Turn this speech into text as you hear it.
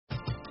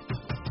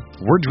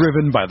We're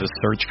driven by the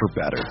search for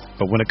better.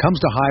 But when it comes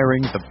to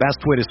hiring, the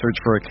best way to search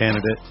for a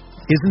candidate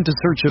isn't to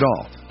search at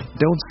all.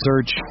 Don't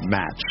search,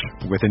 match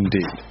with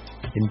Indeed.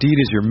 Indeed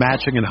is your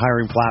matching and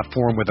hiring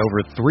platform with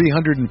over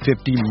 350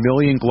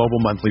 million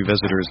global monthly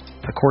visitors,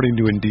 according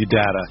to Indeed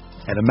data,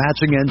 and a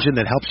matching engine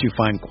that helps you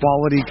find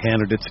quality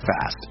candidates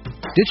fast.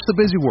 Ditch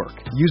the busy work.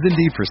 Use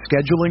Indeed for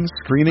scheduling,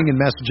 screening, and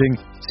messaging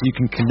so you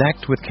can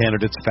connect with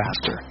candidates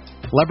faster.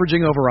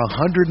 Leveraging over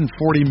 140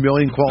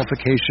 million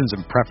qualifications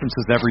and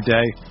preferences every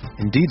day,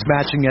 Indeed's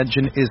matching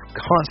engine is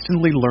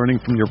constantly learning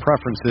from your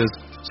preferences,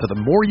 so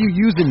the more you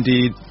use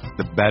Indeed,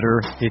 the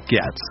better it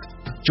gets.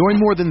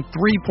 Join more than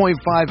 3.5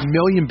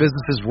 million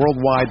businesses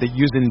worldwide that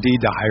use Indeed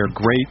to hire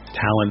great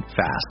talent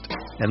fast.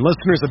 And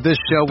listeners of this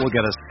show will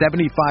get a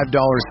 $75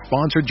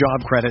 sponsored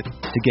job credit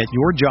to get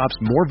your jobs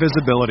more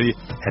visibility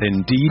at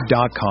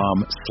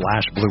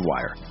Indeed.com/Blue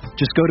Wire.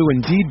 Just go to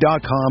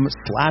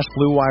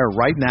Indeed.com/Blue Wire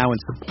right now and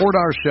support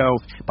our show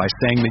by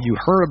saying that you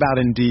heard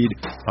about Indeed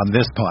on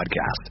this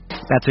podcast.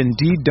 That's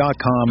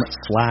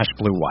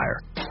Indeed.com/Blue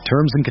Wire.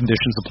 Terms and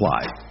conditions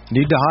apply.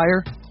 Need to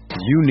hire?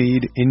 You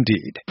need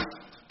Indeed.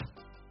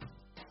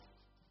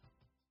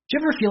 Do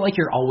you ever feel like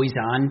you're always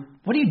on?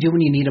 What do you do when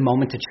you need a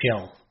moment to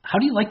chill? How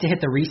do you like to hit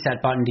the reset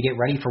button to get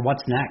ready for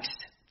what's next?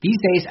 These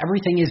days,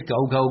 everything is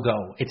go, go,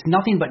 go. It's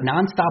nothing but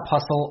nonstop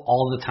hustle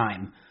all the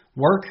time.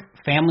 Work,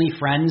 family,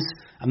 friends,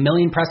 a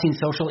million pressing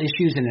social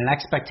issues, and an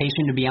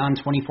expectation to be on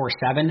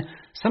 24/7.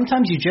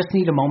 Sometimes you just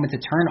need a moment to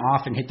turn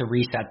off and hit the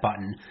reset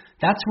button.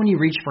 That's when you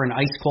reach for an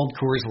ice-cold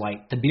Coors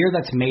Light, the beer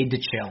that's made to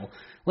chill.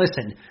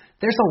 Listen,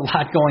 there's a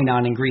lot going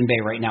on in Green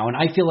Bay right now, and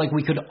I feel like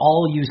we could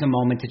all use a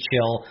moment to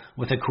chill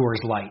with a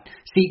Coors Light.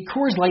 See,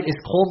 Coors Light is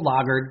cold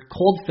lagered,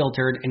 cold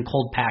filtered, and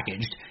cold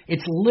packaged.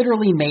 It's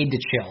literally made to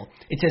chill.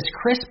 It's as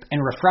crisp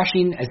and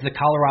refreshing as the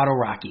Colorado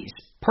Rockies.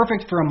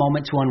 Perfect for a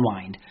moment to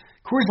unwind.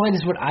 Coors Light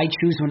is what I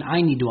choose when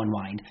I need to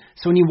unwind.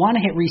 So when you want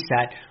to hit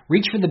reset,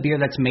 reach for the beer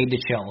that's made to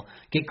chill.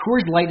 Get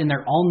Coors Light in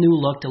their all-new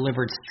look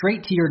delivered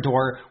straight to your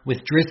door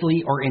with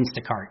Drizzly or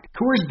Instacart.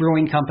 Coors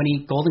Brewing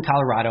Company, Golden,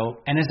 Colorado,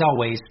 and as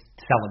always,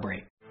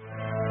 celebrate.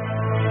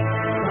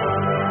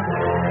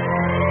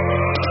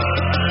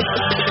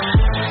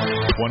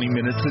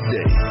 Minutes a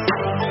day,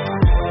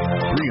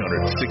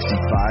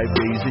 365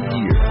 days a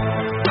year.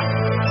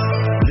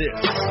 This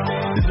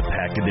is the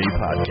Pack-A-Day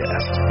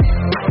Podcast.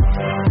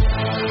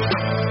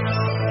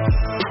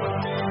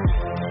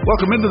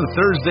 Welcome into the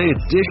Thursday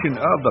edition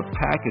of the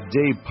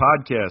Pack-A-Day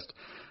Podcast,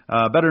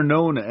 better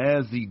known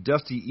as the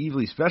Dusty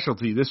Evely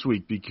specialty this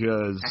week,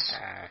 because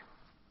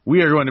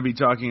we are going to be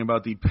talking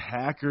about the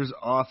Packers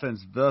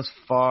offense thus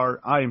far.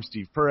 I am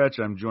Steve Perich.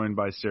 I'm joined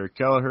by Sarah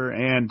Kelleher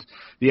and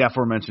the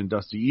aforementioned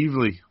Dusty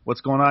Evely.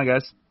 What's going on,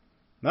 guys?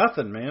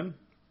 Nothing, man.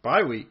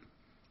 Bye week.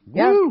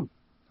 Yeah. Woo!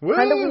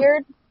 Kind of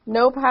weird.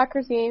 No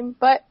Packers game,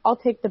 but I'll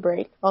take the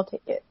break. I'll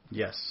take it.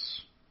 Yes.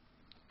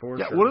 For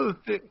Yeah, sure. one of the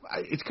things,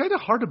 it's kind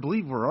of hard to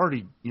believe we're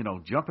already,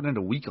 jumping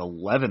into week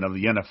 11 of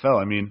the NFL.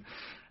 I mean,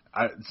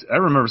 I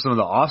remember some of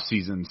the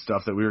off-season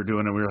stuff that we were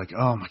doing, and we were like,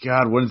 oh, my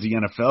God, when is the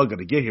NFL going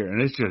to get here?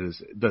 And it's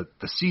just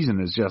the season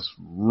is just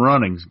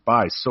running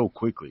by so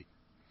quickly.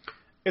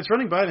 It's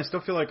running by, and I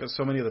still feel like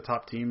so many of the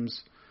top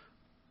teams,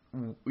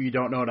 you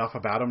don't know enough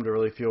about them to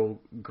really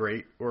feel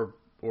great or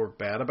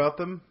bad about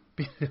them.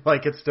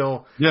 Like, it's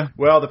still,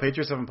 well, the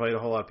Patriots haven't played a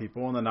whole lot of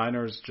people, and the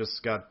Niners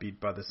just got beat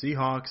by the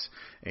Seahawks,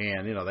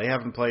 and, they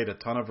haven't played a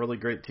ton of really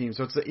great teams.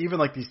 So it's even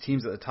like these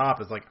teams at the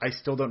top is like, I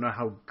still don't know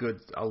how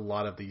good a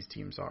lot of these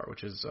teams are,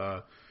 which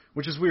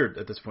is weird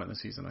at this point in the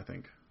season, I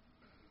think.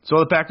 So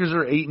the Packers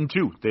are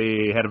 8-2.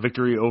 They had a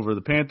victory over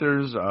the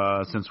Panthers.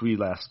 Since we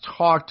last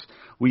talked,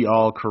 we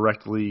all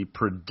correctly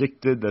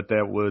predicted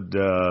that would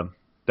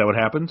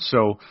happen.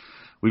 So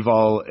we've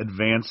all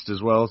advanced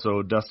as well.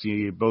 So,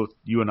 Dusty, both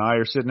you and I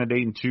are sitting at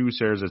 8-2.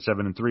 Sarah's at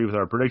 7-3 with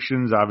our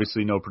predictions.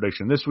 Obviously, no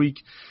prediction this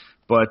week.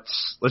 But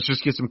let's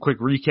just get some quick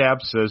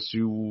recaps as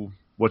to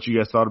what you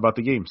guys thought about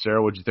the game.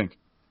 Sarah, what'd you think?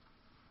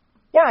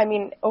 Yeah, I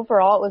mean,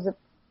 overall, it was a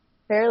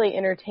fairly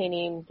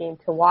entertaining game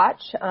to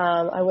watch.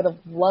 I would have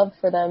loved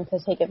for them to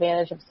take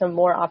advantage of some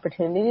more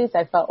opportunities.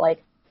 I felt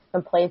like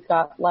some plays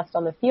got left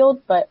on the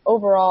field. But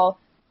overall,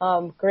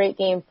 great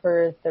game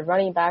for the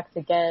running backs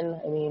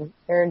again. I mean,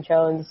 Aaron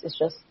Jones is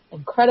just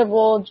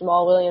incredible.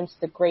 Jamal Williams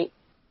is a great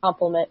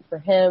compliment for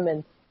him,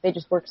 and they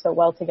just work so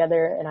well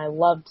together, and I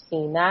loved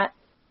seeing that.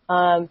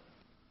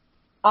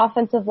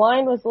 Offensive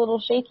line was a little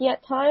shaky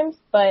at times,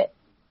 but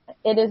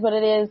it is what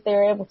it is. They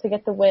were able to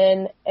get the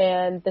win,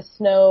 and the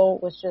snow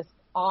was just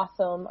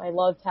awesome. I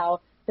loved how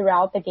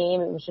throughout the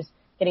game it was just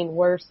getting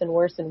worse and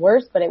worse and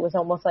worse, but it was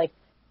almost like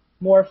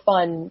more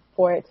fun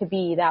for it to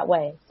be that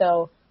way.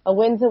 So a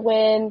win's a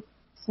win.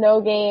 Snow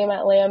game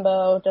at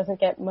Lambeau doesn't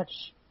get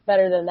much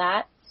better than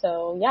that.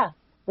 So, yeah,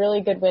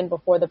 really good win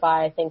before the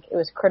bye. I think it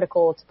was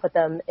critical to put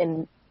them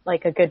in,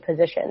 like, a good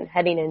position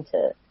heading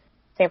into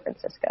San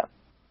Francisco.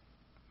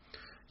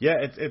 Yeah,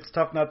 it's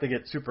tough not to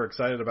get super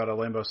excited about a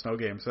Lambeau Snow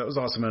game. So that was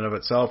awesome in and of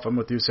itself. I'm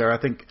with you, Sarah.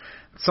 I think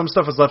some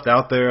stuff was left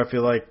out there. I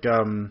feel like it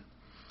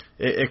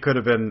definitely could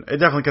have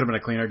been a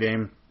cleaner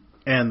game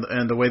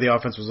and the way the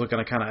offense was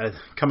looking, kind of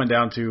coming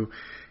down to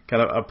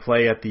kind of a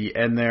play at the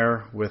end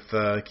there with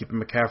keeping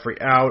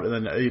McCaffrey out, and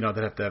then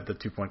they'd have to have the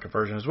 2-point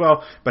conversion as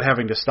well. But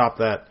having to stop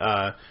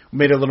that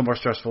made it a little more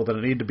stressful than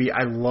it needed to be.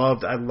 I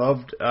loved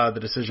the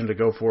decision to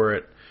go for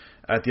it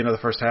at the end of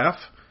the first half.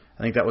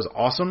 I think that was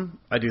awesome.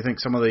 I do think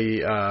some of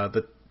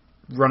the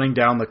running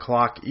down the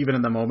clock, even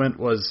in the moment,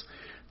 was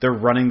they're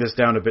running this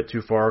down a bit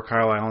too far.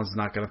 Kyle Allen's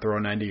not going to throw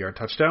a 90-yard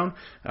touchdown.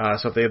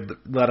 So if they had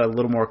let a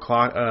little more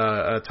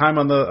time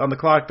on the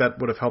clock, that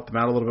would have helped them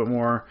out a little bit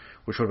more,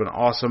 which would have been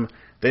awesome.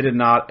 They did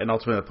not, and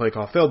ultimately the play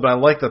call failed, but I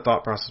like the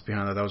thought process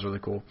behind that. That was really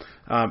cool.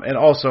 And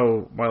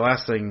also, my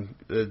last thing,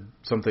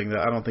 something that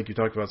I don't think you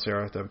talked about,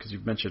 Sarah, because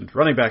you mentioned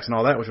running backs and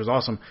all that, which was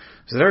awesome.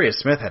 Za'Darius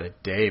Smith had a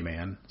day,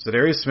 man.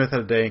 Za'Darius Smith had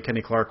a day, and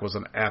Kenny Clark was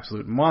an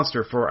absolute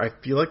monster for, I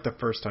feel like, the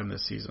first time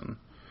this season.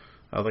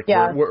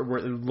 Where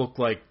it looked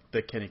like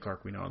the Kenny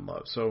Clark we know and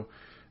love. So,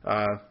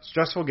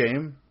 stressful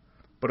game,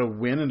 but a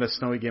win in a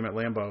snowy game at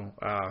Lambeau.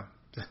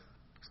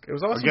 It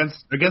was awesome.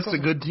 Against a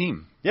good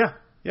team. Yeah.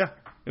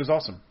 It was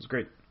awesome. It was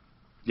great.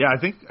 Yeah, I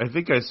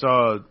think I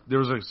saw there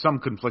was some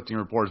conflicting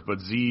reports, but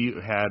Z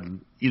had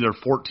either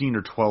 14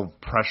 or 12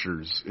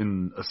 pressures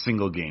in a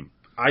single game.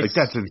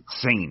 That's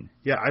insane.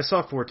 Yeah, I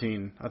saw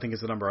 14. I think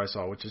is the number I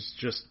saw, which is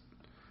just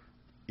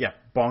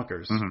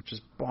bonkers. Mm-hmm.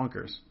 Just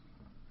bonkers.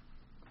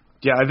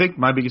 Yeah, I think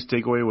my biggest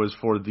takeaway was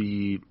for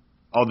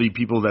all the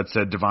people that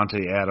said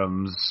Davante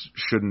Adams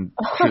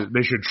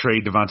they should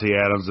trade Davante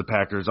Adams. The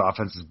Packers'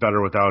 offense is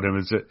better without him.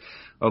 Is it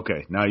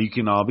okay? Now you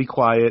can all be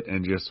quiet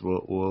and just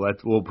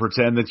we'll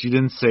pretend that you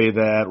didn't say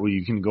that. Well,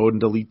 you can go and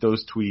delete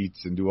those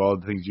tweets and do all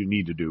the things you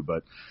need to do.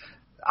 But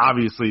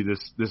obviously,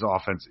 this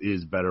offense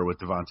is better with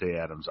Davante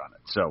Adams on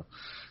it. So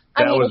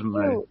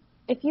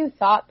if you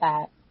thought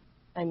that,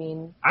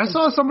 I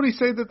saw somebody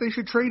say that they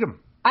should trade him.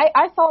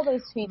 I saw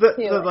those tweets too.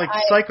 The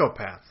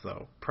psychopaths,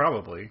 though,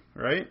 probably,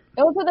 right?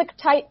 Those are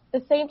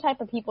the same type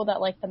of people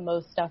that like the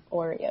most stuffed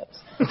Oreos.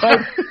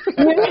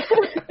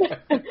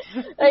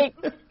 Like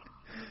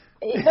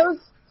those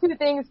two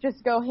things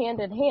just go hand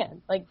in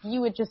hand. Like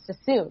you would just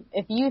assume.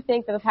 If you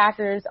think that the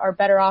Packers are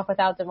better off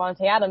without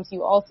Davante Adams,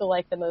 you also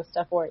like the most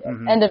stuffed Oreos.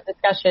 Mm-hmm. End of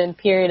discussion.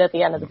 Period. At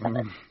the end of the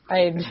sentence.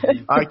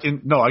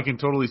 I can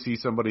totally see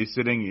somebody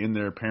sitting in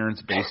their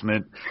parents'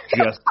 basement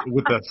just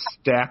with a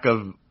stack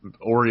of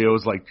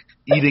Oreos, like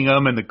eating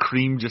them, and the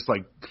cream just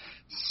like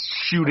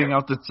shooting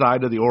out the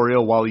side of the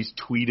Oreo while he's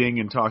tweeting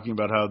and talking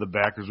about how the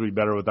Packers would be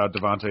better without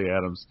Davante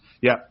Adams.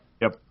 Yeah.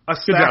 Yep. A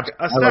stack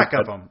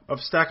of them. A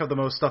stack of the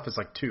most stuff is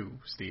like 2,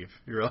 Steve.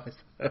 You realize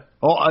that?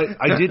 Oh,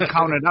 I did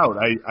count it out.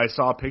 I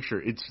saw a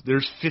picture.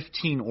 There's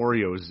 15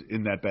 Oreos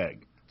in that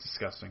bag.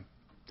 Disgusting.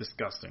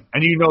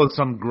 And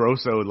some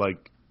grosso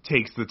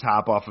takes the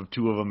top off of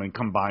 2 of them and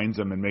combines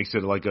them and makes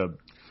it like a.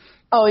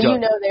 Oh,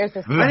 there's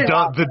this.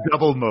 The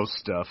double most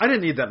stuff. I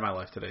didn't need that in my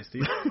life today,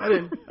 Steve. I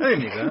didn't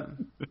need that.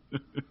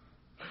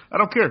 I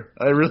don't care.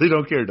 I really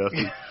don't care,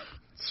 Dusty.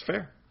 It's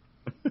fair.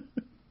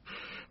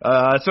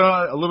 So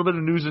a little bit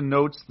of news and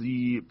notes.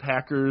 The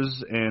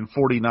Packers and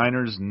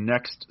 49ers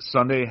next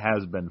Sunday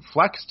has been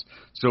flexed.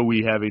 So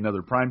we have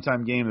another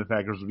primetime game. The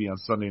Packers will be on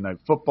Sunday Night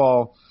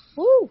Football.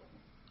 Woo!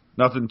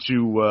 Nothing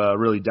to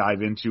really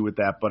dive into with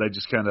that, but I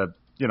just kind of,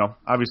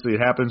 obviously it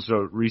happened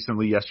so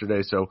recently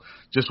yesterday. So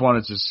just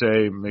wanted to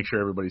say, make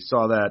sure everybody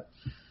saw that.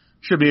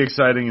 Should be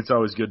exciting. It's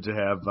always good to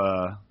have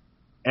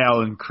Al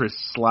and Chris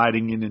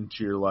sliding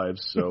into your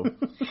lives. So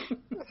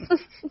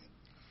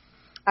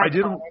I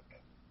did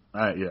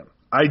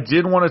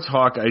want to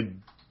talk. I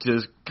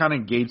just kind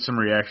of gauge some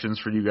reactions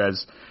for you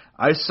guys.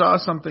 I saw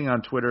something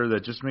on Twitter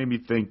that just made me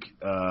think,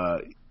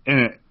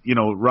 and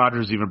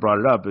Rodgers even brought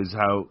it up, is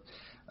how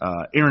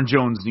Aaron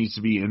Jones needs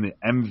to be in the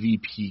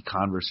MVP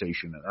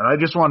conversation. And I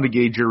just wanted to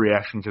gauge your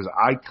reaction because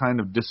I kind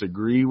of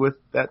disagree with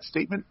that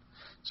statement.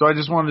 So I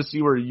just wanted to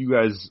see where you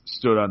guys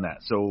stood on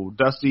that. So,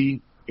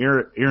 Dusty,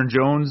 Aaron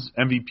Jones,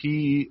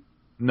 MVP,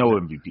 no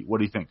MVP. What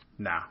do you think?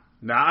 Nah.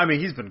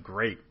 He's been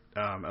great.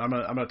 I'm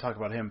gonna talk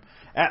about him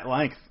at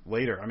length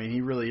later.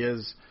 He really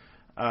is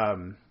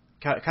kind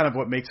of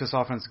what makes this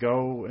offense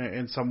go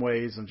in some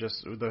ways, and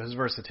just his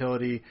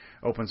versatility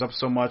opens up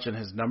so much, and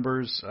his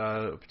numbers,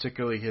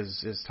 particularly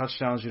his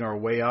touchdowns, are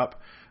way up.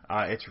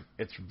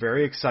 It's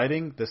very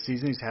exciting. The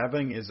season he's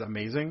having is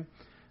amazing.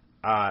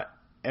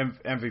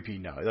 MVP,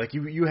 no.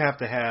 You have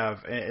to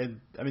have, and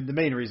the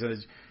main reason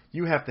is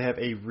you have to have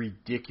a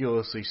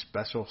ridiculously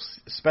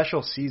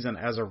special season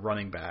as a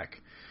running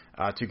back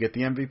to get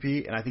the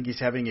MVP, and I think he's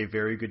having a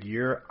very good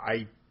year.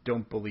 I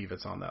don't believe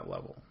it's on that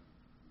level.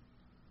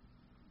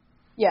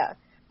 Yeah.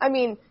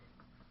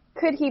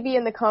 Could he be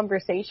in the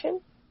conversation?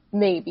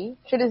 Maybe.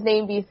 Should his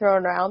name be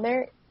thrown around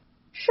there?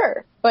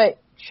 Sure. But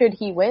should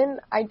he win?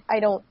 I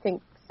don't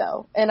think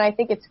so. And I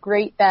think it's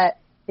great that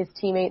his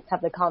teammates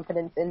have the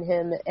confidence in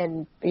him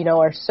and,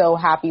 are so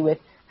happy with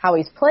how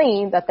he's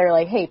playing that they're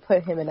like, hey,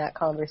 put him in that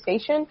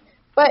conversation.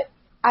 But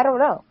I don't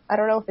know. I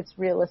don't know if it's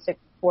realistic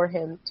for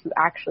him to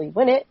actually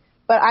win it.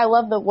 But I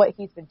love what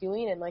he's been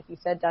doing. And like you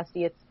said,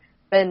 Dusty, it's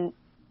been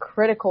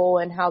critical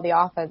in how the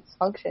offense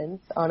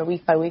functions on a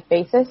week-by-week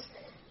basis.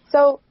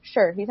 So,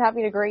 sure, he's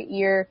having a great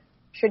year.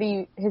 Should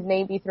his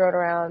name be thrown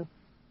around?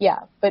 Yeah,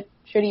 but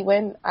should he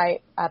win? I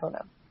don't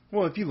know.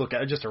 Well, if you look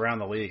at it just around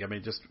the league, I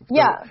mean, just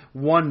yeah.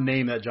 one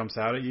name that jumps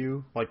out at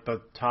you, like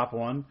the top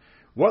one,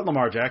 what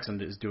Lamar Jackson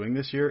is doing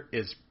this year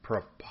is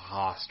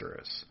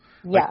preposterous.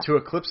 Yeah. Like to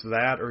eclipse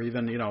that, or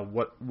even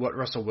what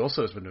Russell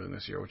Wilson has been doing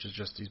this year, which is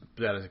just he's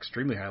at an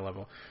extremely high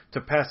level.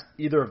 To pass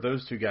either of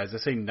those two guys, to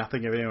say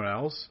nothing of anyone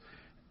else,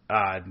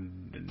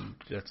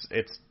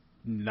 it's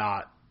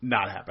not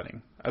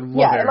happening. I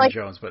love Aaron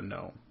Jones, but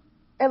no.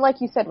 And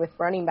like you said, with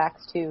running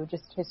backs too,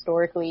 just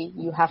historically,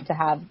 you have to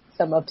have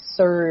some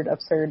absurd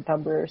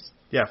numbers.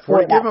 Yeah,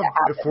 give him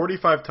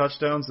 45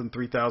 touchdowns and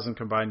 3,000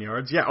 combined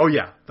yards.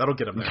 Yeah, that'll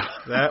get him there.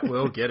 That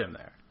will get him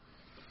there.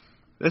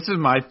 This is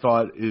my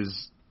thought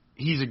is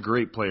he's a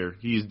great player.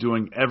 He's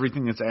doing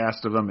everything that's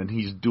asked of him, and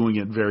he's doing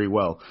it very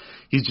well.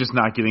 He's just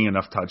not getting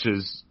enough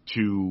touches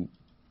to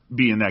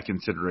be in that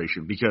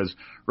consideration because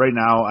right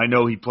now I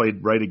know he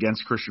played right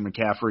against Christian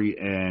McCaffrey,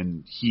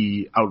 and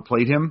he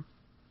outplayed him.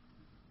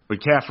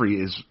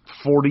 McCaffrey is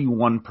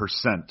 41%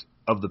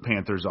 of the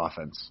Panthers'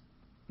 offense.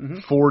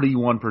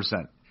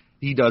 41%.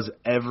 He does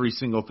every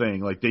single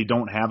thing. Like, they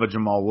don't have a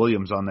Jamal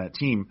Williams on that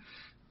team.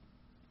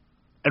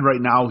 And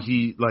right now,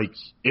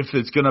 if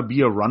it's going to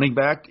be a running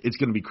back, it's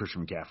going to be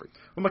Christian McCaffrey.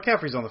 Well,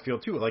 McCaffrey's on the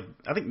field, too. Like,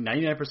 I think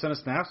 99% of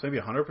snaps, maybe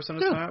 100%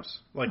 of snaps.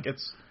 Like,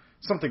 it's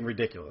something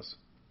ridiculous.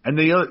 And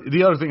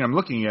the other thing I'm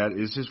looking at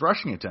is his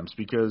rushing attempts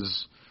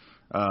because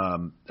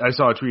I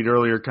saw a tweet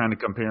earlier kind of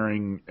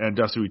comparing, and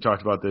Dusty, we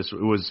talked about this,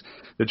 it was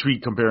the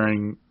tweet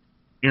comparing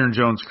Aaron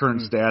Jones'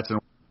 current stats and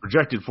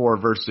projected for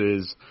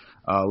versus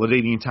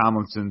LaDainian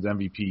Tomlinson's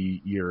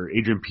MVP year,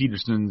 Adrian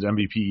Peterson's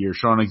MVP year,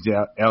 Sean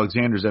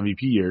Alexander's MVP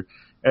year.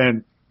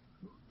 And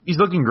he's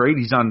looking great.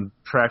 He's on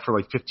track for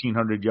like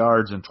 1,500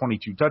 yards and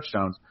 22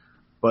 touchdowns.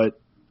 But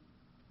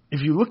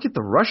if you look at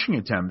the rushing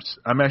attempts,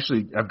 I've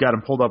got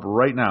him pulled up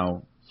right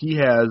now. He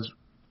has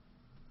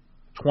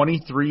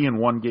 23 in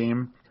one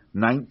game,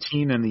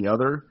 19 in the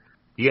other.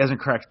 He hasn't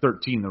cracked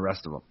 13 the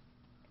rest of them.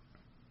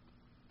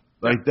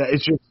 Like that,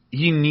 it's just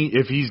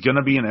if he's going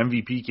to be an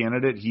MVP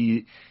candidate,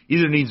 he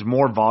either needs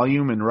more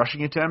volume in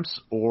rushing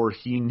attempts or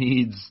he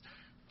needs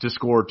to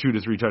score 2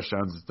 to 3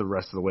 touchdowns the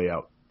rest of the way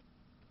out.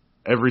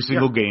 Every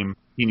single game,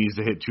 he needs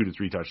to hit 2 to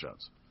 3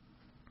 touchdowns.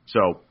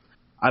 So,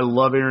 I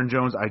love Aaron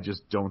Jones. I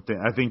just don't think.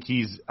 I think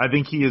he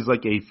is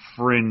like a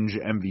fringe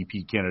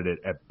MVP candidate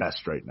at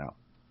best right now.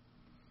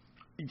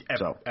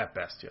 At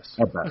best, yes.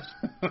 At best,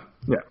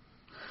 yeah.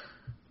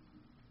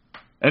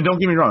 And don't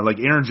get me wrong, like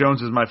Aaron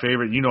Jones is my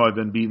favorite. You know, I've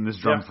been beating this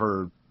drum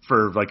for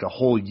like a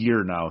whole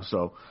year now.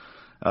 So,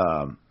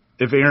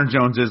 if Aaron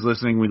Jones is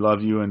listening, we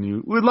love you,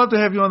 and we'd love to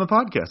have you on the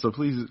podcast. So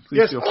please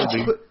feel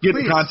free to get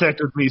in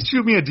contact with me.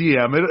 Shoot me a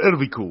DM. It'll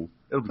be cool.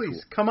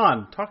 Please, come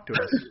on, talk to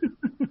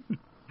us.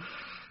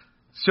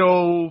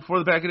 So for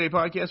the Pack a Day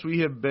podcast,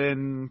 we have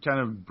been kind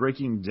of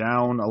breaking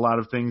down a lot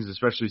of things,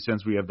 especially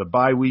since we have the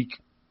bye week.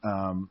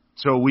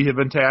 So we have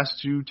been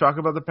tasked to talk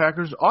about the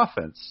Packers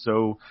offense.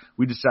 So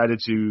we decided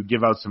to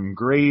give out some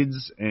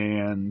grades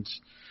and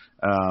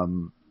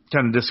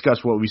kind of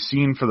discuss what we've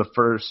seen through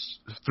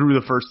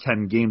the first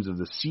 10 games of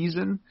the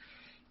season.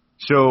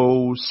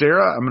 So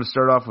Sarah, I'm going to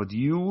start off with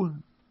you.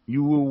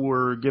 You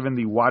were given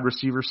the wide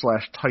receiver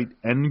 / tight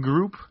end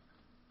group.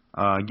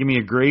 Give me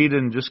a grade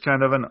and just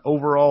kind of an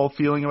overall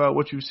feeling about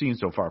what you've seen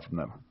so far from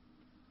them.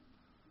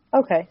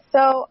 Okay,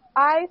 so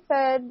I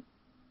said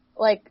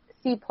like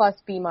C plus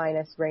B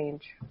minus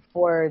range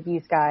for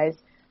these guys.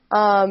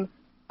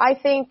 I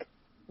think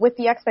with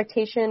the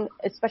expectation,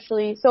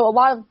 especially, so a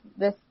lot of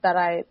this that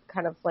I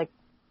kind of like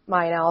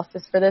my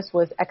analysis for this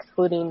was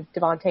excluding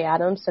Davante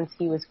Adams since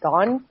he was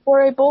gone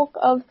for a bulk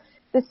of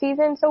the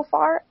season so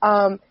far.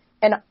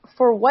 And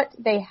for what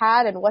they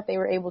had and what they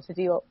were able to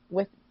do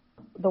with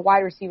the wide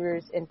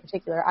receivers in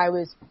particular, I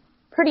was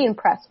pretty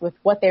impressed with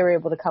what they were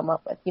able to come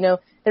up with. You know,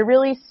 they're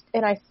really,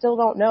 and I still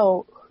don't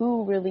know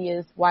who really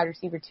is wide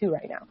receiver 2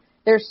 right now.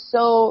 There's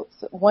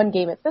one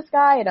game it's this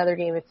guy, another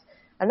game it's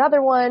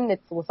another one,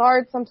 it's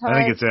Lazard sometimes.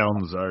 I think it's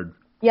Allen Lazard.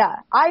 Yeah,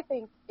 I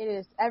think it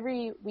is.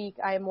 Every week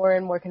I am more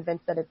and more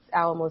convinced that it's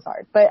Allen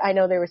Lazard. But I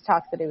know there was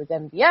talks that it was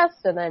MVS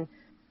and then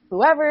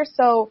whoever,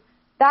 so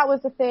that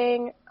was the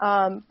thing.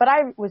 But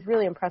I was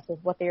really impressed with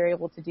what they were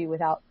able to do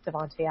without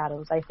Davante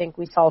Adams. I think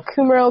we saw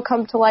Kumaro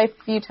come to life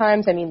a few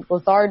times. I mean,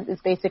 Lazard is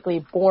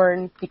basically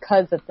born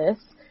because of this.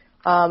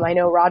 I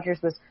know Rodgers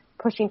was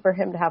pushing for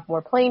him to have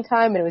more playing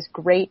time, and it was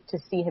great to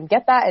see him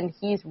get that, and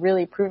he's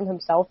really proven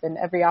himself in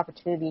every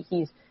opportunity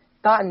he's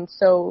gotten.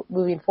 So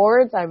moving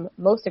forwards, I'm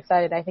most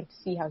excited, I think, to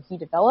see how he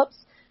develops.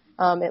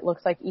 It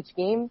looks like each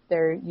game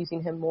they're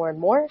using him more and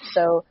more,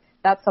 so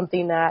that's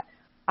something that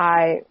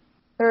I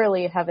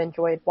thoroughly have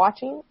enjoyed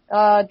watching.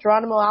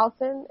 Geronimo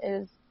Allison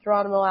is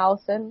Geronimo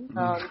Allison.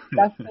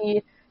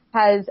 Dusty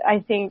has,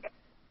 I think,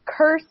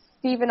 cursed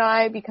Steve and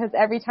I because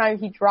every time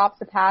he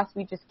drops a pass,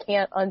 we just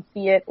can't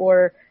unsee it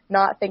or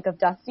not think of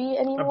Dusty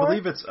anymore.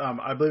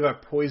 I believe I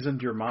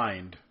poisoned your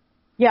mind.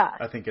 Yeah.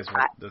 I think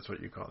that's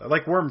what you call it.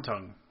 Like worm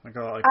tongue. I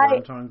call it like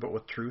worm tongue, but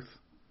with truth.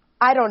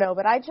 I don't know,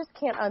 but I just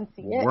can't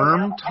unsee it.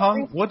 Worm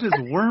tongue? What is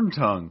worm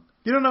tongue?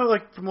 You don't know,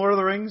 like, from Lord of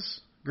the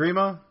Rings?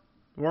 Grima?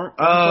 Worm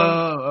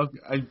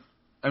okay.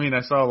 I mean,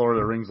 I saw Lord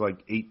of the Rings like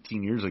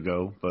 18 years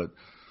ago, but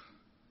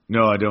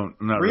no, I don't.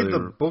 I'm not Read really.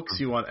 the books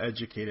you want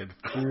educated,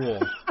 fool.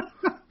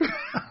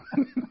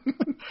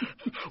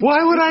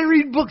 Why would I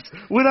read books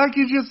when I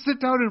could just sit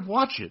down and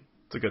watch it?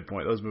 It's a good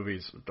point. Those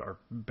movies are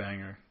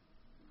banger.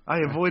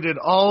 I avoided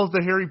all of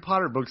the Harry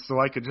Potter books so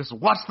I could just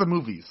watch the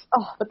movies.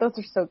 Oh, but those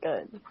are so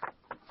good.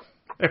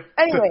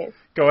 Anyways.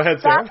 Go ahead,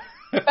 Sarah.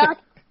 Back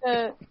to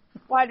the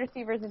wide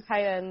receivers and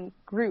tight end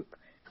group.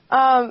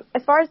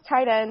 As far as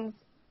tight ends,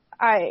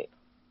 I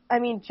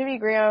mean, Jimmy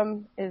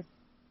Graham is,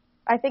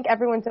 I think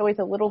everyone's always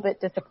a little bit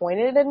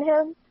disappointed in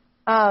him.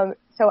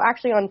 So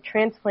actually on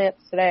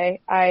Transplants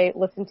today, I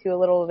listened to a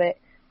little bit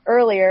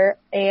earlier,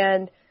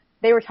 and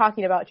they were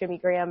talking about Jimmy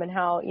Graham and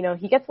how, you know,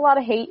 he gets a lot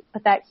of hate,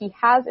 but that he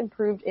has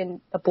improved in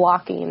the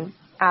blocking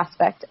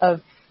aspect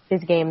of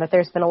his game, that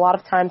there's been a lot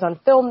of times on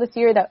film this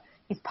year that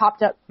he's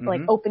popped up,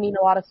 like opening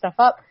a lot of stuff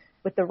up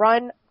with the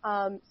run.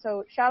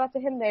 So shout out to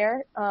him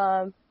there.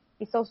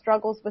 He still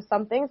struggles with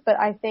some things, but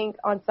I think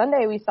on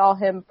Sunday we saw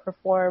him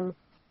perform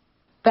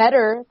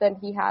better than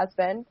he has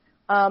been.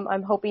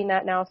 I'm hoping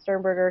that now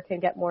Sternberger can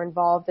get more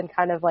involved and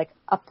kind of like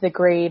up the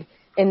grade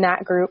in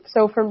that group.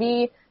 So for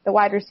me, the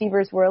wide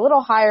receivers were a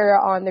little higher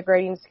on the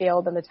grading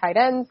scale than the tight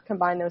ends.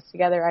 Combine those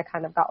together, I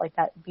kind of got like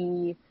that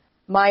B-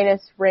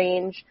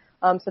 range.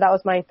 So that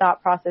was my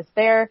thought process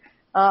there.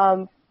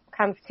 Kind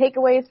of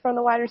takeaways from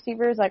the wide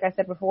receivers, like I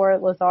said before,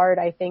 Lazard,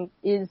 I think,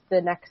 is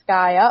the next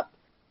guy up.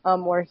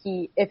 Where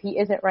if he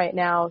isn't right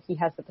now, he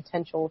has the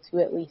potential to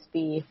at least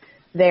be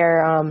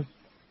there,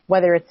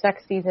 whether it's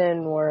next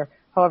season or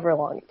however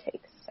long it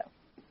takes. So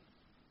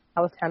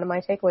that was kind of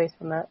my takeaways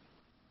from that.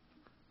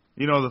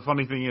 You know, the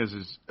funny thing is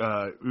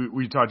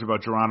we talked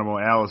about Geronimo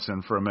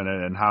Allison for a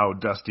minute and how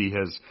Dusty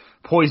has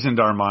poisoned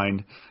our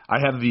mind. I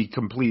have the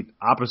complete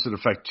opposite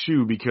effect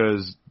too,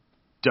 because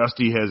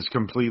Dusty has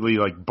completely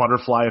like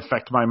butterfly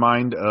affect my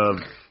mind of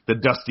the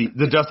Dusty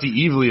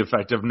Evely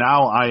effect of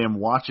now I am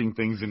watching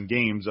things in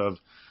games of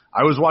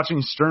I was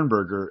watching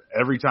Sternberger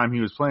every time he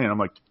was playing. I'm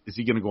like, is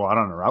he going to go out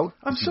on a route?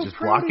 I'm is so he just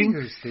proud blocking?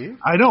 of you, Steve.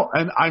 I know,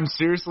 and I'm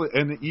seriously,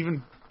 and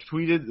even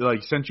tweeted,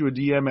 like sent you a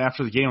DM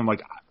after the game. I'm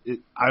like,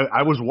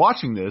 I was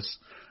watching this.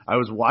 I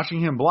was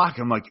watching him block.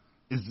 I'm like,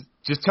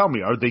 just tell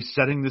me, are they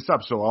setting this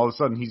up so all of a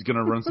sudden he's going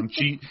to run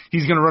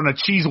he's going to run a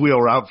cheese wheel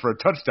route for a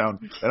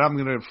touchdown, and I'm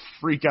going to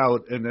freak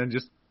out and then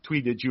just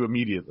tweet at you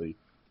immediately.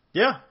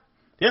 Yeah,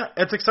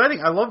 it's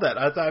exciting. I love that.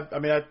 I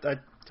mean, I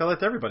tell that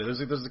to everybody. There's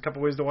a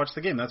couple ways to watch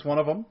the game. That's one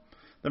of them.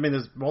 I mean,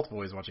 there's multiple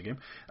ways to watch a game.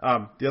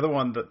 The other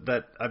one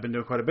that I've been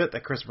doing quite a bit,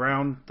 that Chris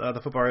Brown,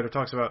 the football writer,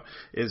 talks about,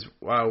 is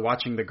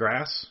watching the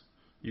grass.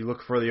 You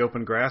look for the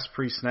open grass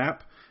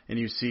pre-snap, and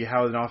you see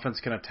how an offense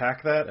can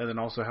attack that, and then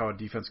also how a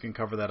defense can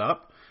cover that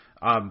up.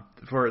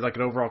 For like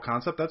an overall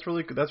concept, that's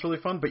really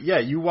fun. But yeah,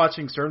 you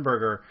watching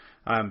Sternberger,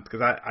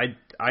 because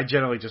I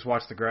generally just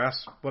watch the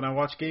grass when I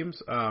watch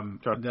games. I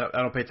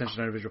don't pay attention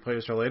to individual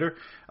players till later.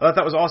 I thought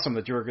that was awesome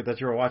that you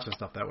were watching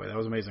stuff that way. That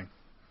was amazing.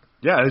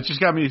 Yeah, it just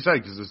got me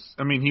excited because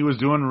he was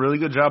doing a really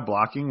good job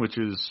blocking, which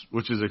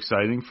is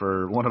exciting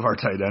for one of our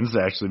tight ends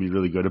to actually be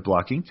really good at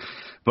blocking.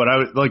 But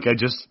I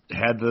just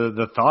had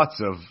the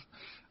thoughts of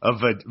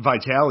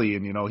Vitale,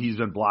 and he's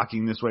been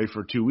blocking this way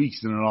for 2 weeks,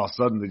 and then all of a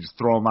sudden they just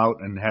throw him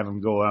out and have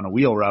him go on a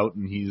wheel route,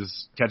 and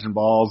he's catching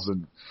balls,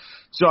 and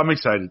so I'm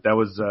excited. That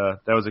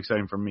was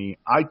exciting for me.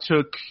 I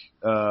took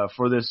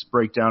for this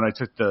breakdown, I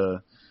took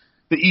the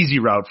easy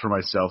route for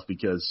myself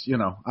because,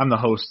 I'm the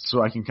host,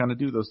 so I can kind of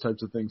do those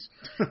types of things.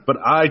 But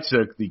I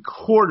took the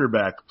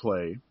quarterback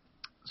play.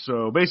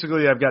 So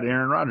basically I've got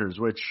Aaron Rodgers,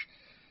 which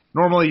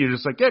normally you're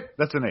just like,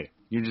 that's an A.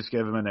 You just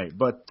gave him an A.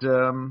 But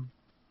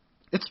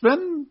it's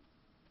been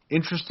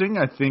interesting.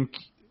 I think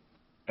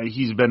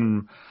he's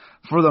been,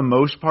 for the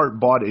most part,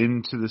 bought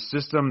into the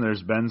system.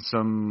 There's been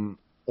some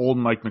old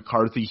Mike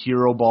McCarthy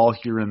hero ball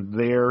here and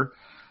there.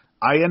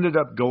 I ended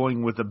up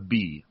going with a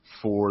B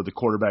for the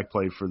quarterback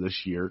play for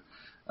this year.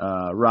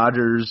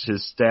 Rodgers,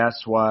 his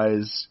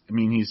stats-wise,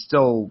 he's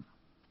still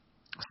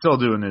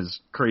doing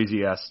his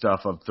crazy-ass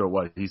stuff of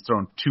he's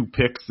thrown 2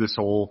 picks this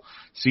whole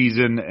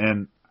season,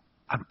 and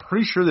I'm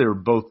pretty sure they were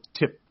both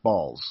tipped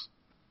balls.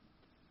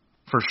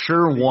 For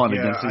sure one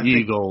against the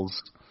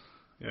Eagles.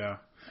 Yeah.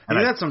 And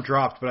he had some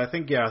dropped, but I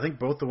think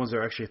both the ones that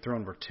are actually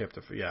thrown were tipped.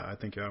 I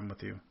think I'm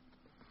with you.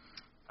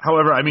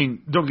 However,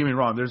 don't get me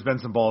wrong. There's been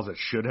some balls that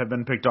should have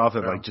been picked off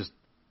that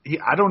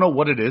I don't know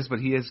what it is, but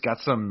he has got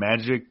some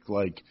magic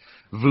like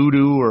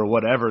voodoo or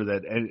whatever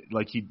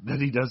that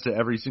he does to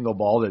every single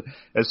ball that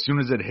as soon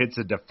as it hits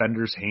a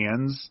defender's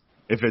hands,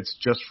 if it's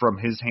just from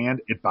his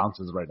hand, it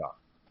bounces right off.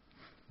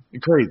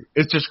 Crazy.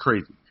 It's just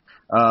crazy.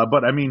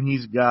 But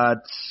he's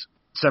got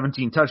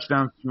 17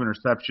 touchdowns, 2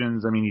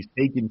 interceptions. He's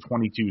taken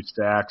 22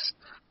 sacks.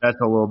 That's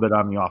a little bit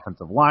on the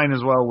offensive line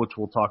as well, which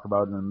we'll talk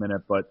about in a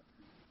minute. But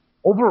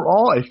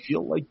overall, I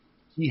feel like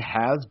he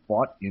has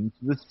bought into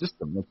the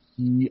system. Like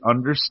he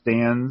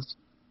understands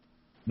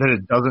that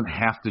it doesn't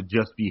have to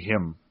just be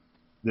him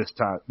this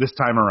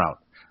time around.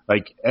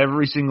 Like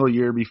every single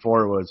year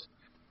before it was,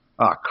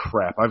 oh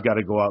crap, I've got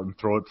to go out and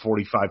throw it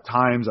 45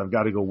 times. I've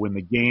got to go win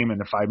the game,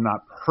 and if I'm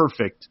not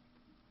perfect,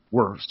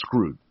 we're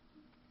screwed.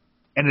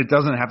 And it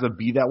doesn't have to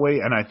be that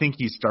way. And I think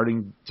he's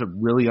starting to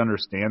really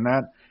understand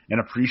that and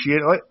appreciate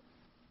it. Like,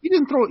 he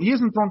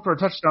hasn't thrown for a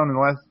touchdown in the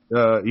last.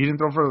 He didn't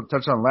throw for a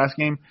touchdown last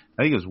game.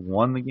 I think it was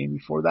one the game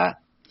before that.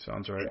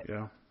 Sounds right.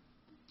 Yeah.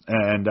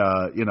 And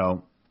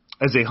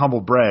as a humble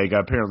brag,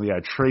 apparently I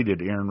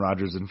traded Aaron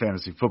Rodgers in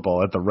fantasy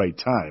football at the right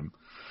time,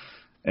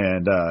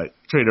 and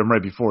traded him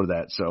right before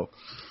that. So,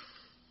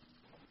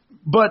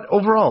 but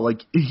overall,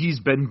 like he's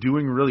been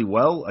doing really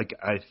well. Like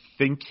I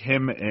think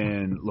him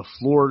and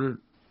LaFleur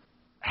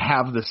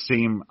have the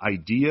same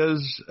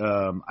ideas.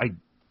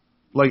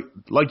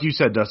 Like you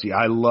said, Dusty,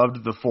 I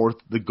loved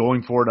the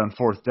going for it on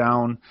fourth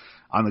down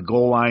on the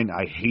goal line.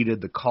 I hated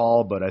the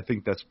call, but I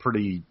think that's a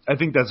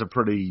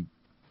pretty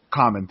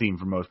common theme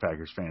for most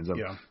Packers fans.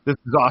 This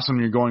is awesome.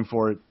 You're going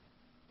for it,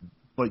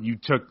 but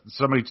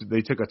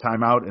they took a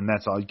timeout, and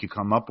that's all you could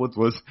come up with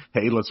was,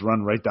 hey, let's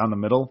run right down the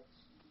middle.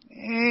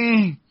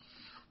 It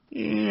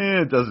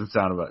doesn't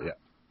sound about it.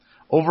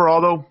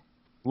 Overall, though,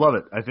 love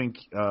it. I think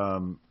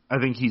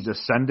he's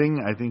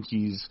ascending. I think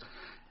he's,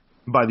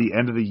 by the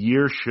end of the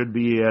year, should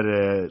be at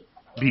a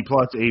B+,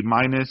 A-,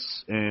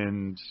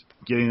 and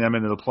getting them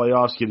into the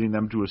playoffs, getting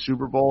them to a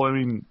Super Bowl. I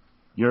mean,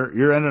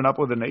 you're ending up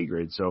with an A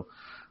grade. So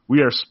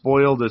we are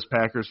spoiled as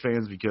Packers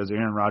fans because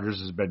Aaron Rodgers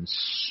has been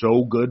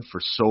so good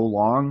for so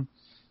long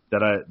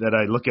that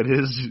I look at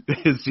his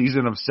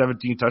season of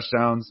 17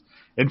 touchdowns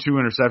and 2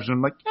 interceptions.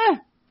 I'm like,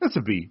 that's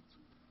a B.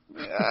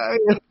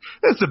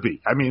 That's a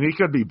B. I mean, it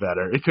could be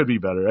better.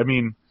 I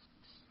mean,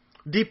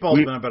 deep ball's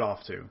been a bit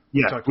off too.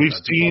 Yeah, we've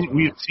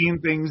seen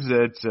things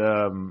that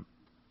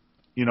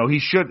he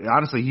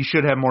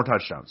should have more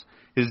touchdowns.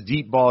 His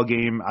deep ball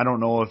game, I don't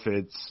know if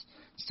it's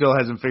still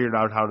hasn't figured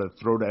out how to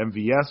throw to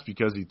MVS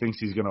because he thinks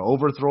he's going to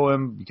overthrow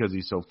him because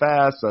he's so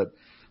fast. But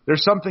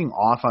there's something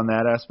off on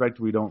that aspect.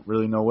 We don't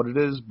really know what it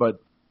is,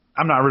 but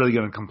I'm not really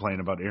going to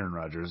complain about Aaron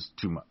Rodgers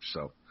too much.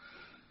 So,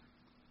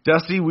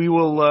 Dusty,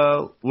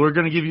 we're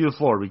going to give you the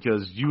floor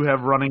because you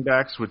have running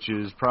backs, which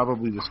is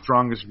probably the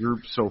strongest group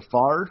so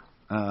far.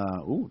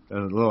 A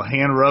little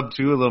hand rub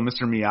too, a little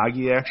Mr.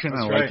 Miyagi action.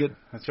 That's I right. like it.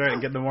 That's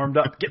right. Getting warmed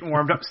up,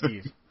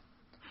 Steve.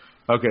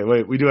 Okay,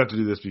 wait. We do have to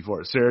do this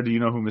before. Sarah, do you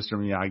know who Mr.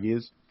 Miyagi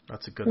is?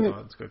 That's a good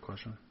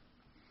question.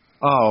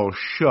 Oh,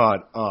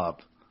 shut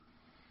up.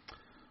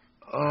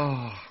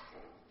 Oh.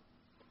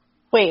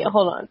 Wait,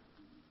 hold on.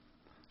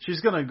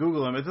 She's gonna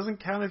Google him. It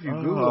doesn't count if you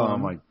Google him. Oh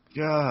my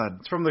God!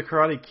 It's from the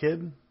Karate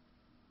Kid.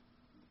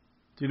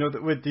 Do you know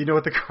what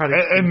the Karate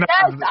Kid?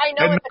 Yes, I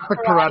know. And not the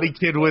Karate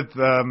Kid with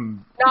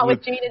not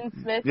with Jaden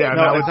Smith. Yeah,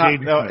 no, with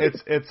Jaden. No,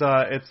 it's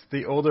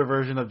the older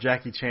version of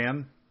Jackie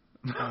Chan.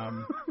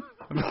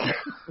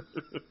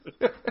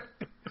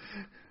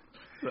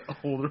 The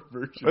older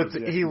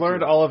version. He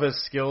learned all of his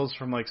skills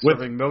from like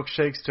serving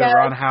milkshakes to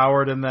Ron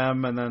Howard in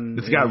them, and then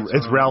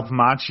it's Ralph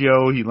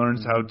Macchio. He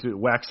learns how to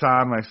wax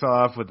on, wax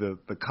off with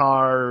the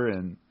car,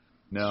 and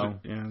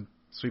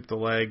sweep the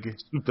leg,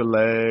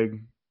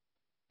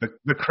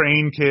 the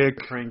crane kick,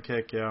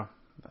 yeah.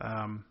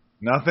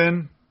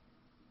 Nothing.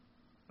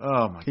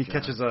 Oh my! He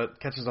God.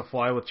 catches a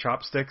fly with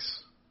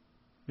chopsticks.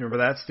 You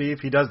remember that, Steve?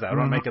 He does that. I'm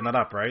not making that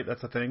up, right?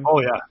 That's a thing?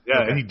 Oh, yeah.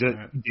 Okay. And he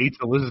dates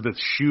Elizabeth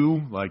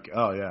Shue. Like,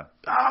 oh, yeah.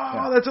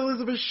 Oh, that's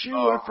Elizabeth Shue.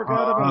 I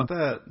forgot about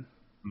that.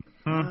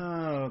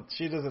 Oh,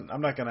 she doesn't. I'm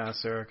not going to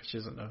ask Sarah because she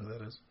doesn't know who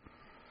that is.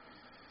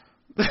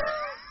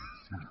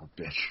 Son of a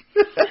bitch.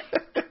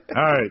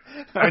 All right.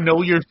 I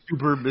know you're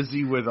super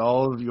busy with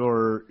all of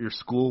your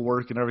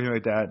schoolwork and everything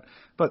like that,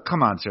 but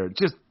come on, Sarah.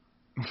 Just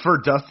for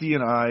Dusty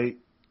and I,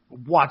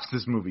 watch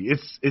this movie.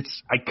 It's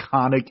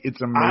iconic. It's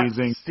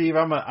amazing. Steve,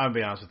 I'll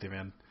be honest with you,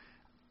 man.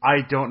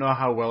 I don't know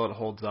how well it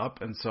holds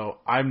up, and so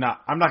I'm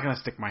not going to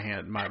stick my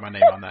name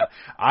on that.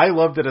 I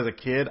loved it as a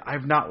kid.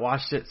 I've not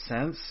watched it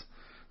since.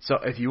 So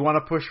if you want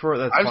to push for it,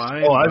 that's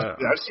fine.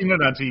 I've seen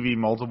it on TV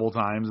multiple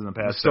times in the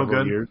past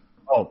several years.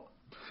 Oh,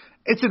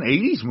 it's an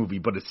 80s movie,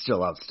 but it's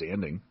still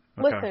outstanding.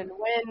 Okay. Listen,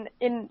 when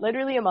in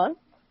literally a month,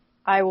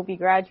 I will be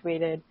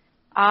graduated.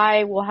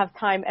 I will have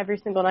time every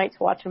single night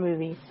to watch a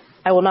movie.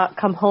 I will not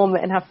come home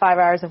and have 5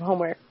 hours of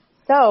homework.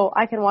 So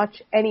I can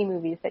watch any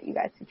movies that you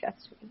guys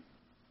suggest to me.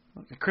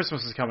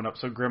 Christmas is coming up,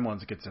 so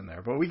Gremlins gets in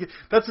there. But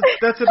that's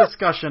a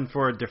discussion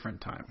for a different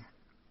time,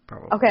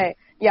 probably. Okay.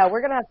 Yeah, we're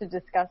going to have to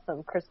discuss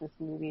some Christmas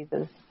movies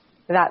as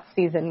that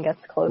season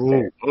gets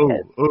closer.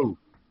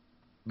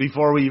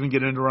 Before we even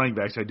get into running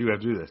backs, I do have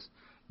to do this.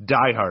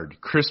 Die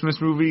Hard,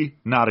 Christmas movie,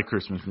 not a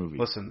Christmas movie.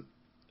 Listen,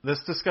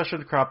 this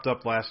discussion cropped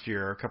up last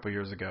year, or a couple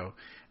years ago,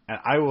 and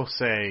I will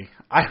say,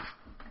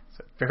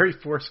 very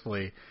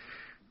forcefully,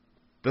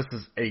 this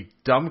is a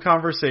dumb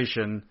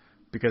conversation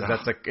because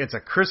it's a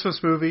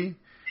Christmas movie,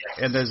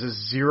 and there's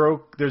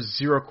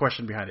zero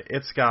question behind it.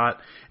 It's got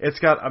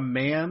a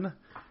man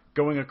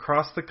going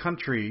across the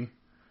country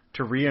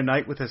to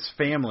reunite with his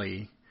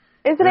family.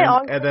 Isn't it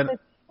on Christmas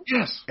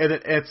Yes. And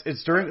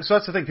it's during, so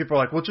that's the thing. People are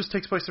like, well, it just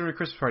takes place during a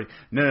Christmas party.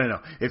 No.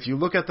 If you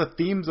look at the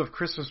themes of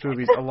Christmas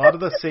movies, a lot of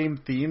the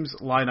same themes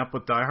line up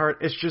with Die Hard.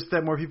 It's just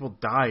that more people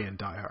die in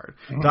Die Hard.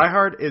 Mm-hmm. Die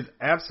Hard is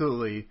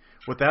absolutely,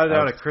 without a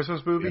doubt, a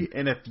Christmas movie.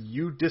 And if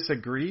you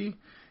disagree,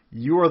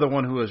 you are the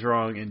one who is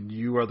wrong and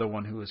you are the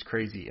one who is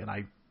crazy. And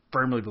I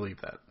firmly believe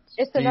that.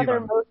 It's another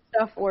most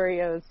stuff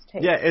Oreos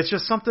take. Yeah, it's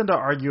just something to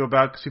argue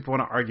about because people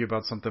want to argue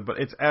about something, but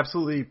it's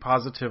absolutely,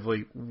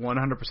 positively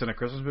 100% a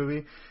Christmas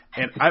movie.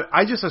 And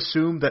I just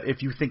assume that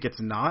if you think it's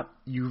not,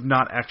 you've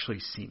not actually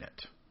seen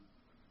it.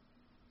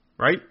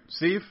 Right,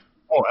 Steve?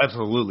 Oh,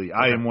 absolutely.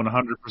 I am 100%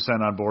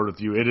 on board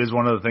with you. It is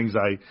one of the things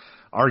I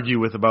argue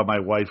with about my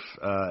wife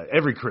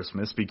every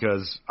Christmas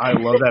because I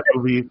love that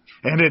movie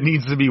and it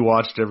needs to be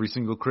watched every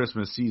single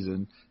Christmas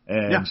season.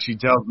 And she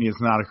tells me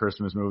it's not a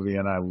Christmas movie,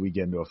 and we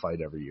get into a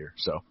fight every year.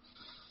 So,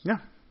 yeah.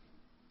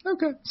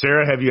 Okay.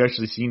 Sarah, have you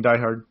actually seen Die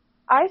Hard?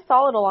 I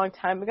saw it a long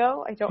time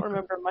ago. I don't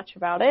remember much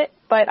about it,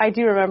 but I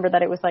do remember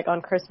that it was like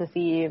on Christmas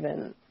Eve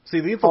and.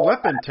 See, Lethal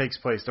Weapon takes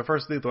place. The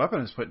first Lethal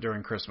Weapon is put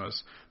during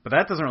Christmas, but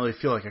that doesn't really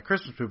feel like a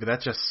Christmas movie.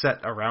 That's just set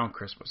around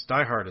Christmas.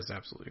 Die Hard is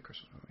absolutely a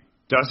Christmas movie.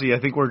 Dusty, I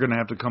think we're going to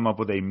have to come up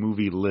with a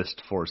movie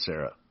list for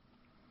Sarah.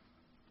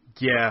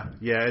 Yeah,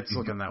 it's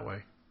looking that way.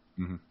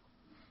 Mm-hmm.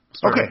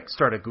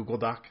 Start a Google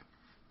Doc.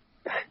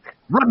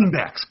 Running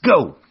backs,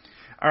 go!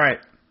 All right.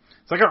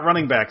 So I got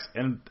running backs,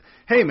 and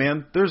hey,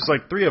 man, there's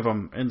like 3 of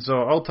them, and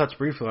so I'll touch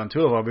briefly on 2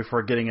 of them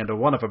before getting into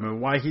one of them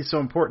and why he's so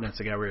important. It's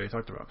a guy we already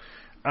talked about.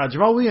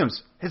 Jamal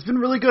Williams has been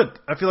really good.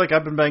 I feel like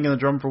I've been banging the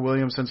drum for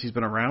Williams since he's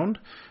been around.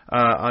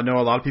 I know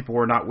a lot of people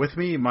were not with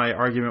me. My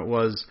argument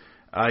was,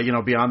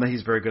 beyond that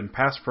he's very good in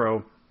pass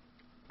pro,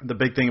 the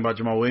big thing about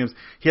Jamal Williams,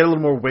 he had a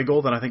little more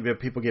wiggle than I think that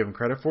people gave him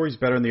credit for. He's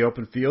better in the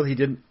open field. He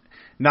didn't.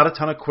 Not a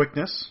ton of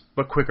quickness,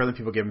 but quicker than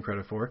people gave him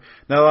credit for.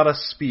 Not a lot of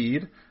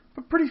speed,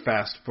 but pretty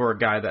fast for a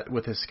guy that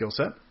with his skill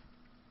set.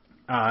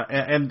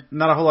 And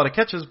not a whole lot of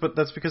catches, but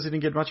that's because he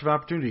didn't get much of an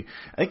opportunity.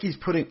 I think he's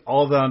putting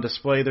all of that on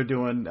display. They're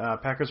doing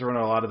Packers are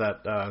running a lot of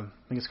that. I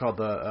think it's called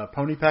the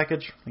pony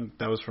package. I think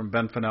that was from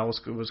Ben Fennell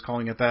was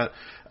calling it that.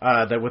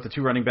 That with the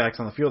 2 running backs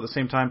on the field at the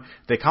same time,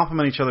 they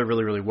complement each other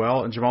really, really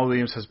well. And Jamal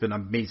Williams has been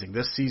amazing.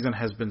 This season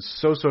has been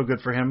so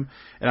good for him,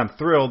 and I'm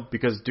thrilled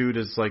because dude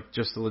is like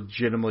just a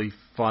legitimately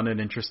fun and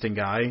interesting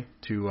guy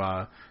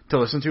to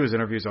listen to. His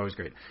interview is always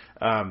great.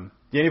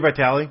 Danny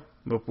Vitale,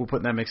 we'll put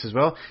in that mix as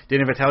well.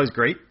 Danny Vitale's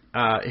great.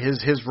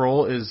 His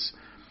role is,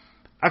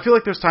 I feel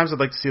like there's times I'd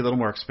like to see a little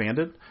more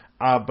expanded,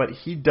 but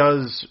he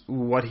does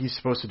what he's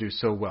supposed to do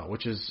so well,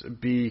 which is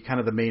be kind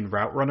of the main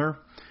route runner.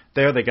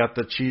 There, they got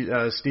the cheese.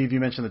 Steve, you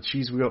mentioned the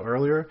cheese wheel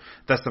earlier.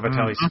 That's the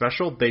Vitale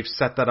special. They've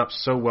set that up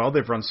so well.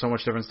 They've run so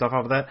much different stuff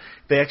off of that.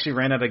 They actually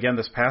ran it again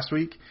this past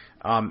week,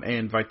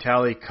 and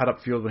Vitale cut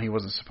up field when he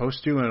wasn't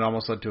supposed to, and it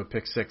almost led to a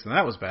pick 6, and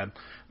that was bad.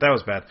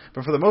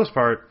 But for the most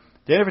part,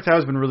 Danny Vitale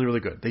has been really, really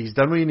good. He's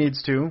done what he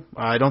needs to.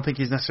 I don't think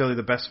he's necessarily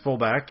the best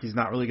fullback. He's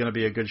not really going to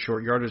be a good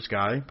short yardage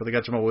guy, but they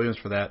got Jamal Williams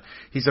for that.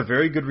 He's a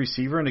very good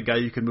receiver and a guy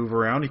you can move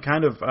around. He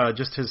kind of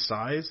just his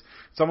size.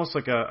 It's almost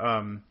like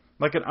an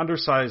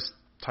undersized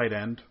tight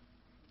end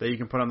that you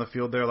can put on the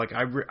field there. Like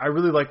I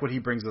really like what he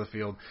brings to the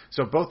field.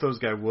 So both those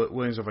guys,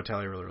 Williams and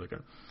Vitale, are really, really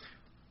good.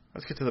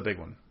 Let's get to the big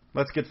one.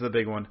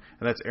 And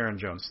that's Aaron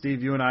Jones.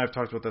 Steve, you and I have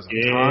talked about this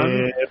a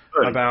ton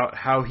about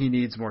how he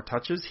needs more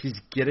touches. He's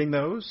getting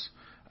those.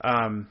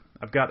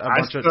 I've got a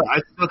bunch of. I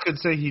still could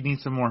say he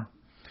needs some more.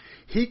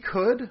 He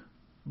could,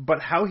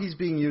 but how he's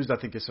being used, I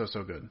think, is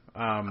so good.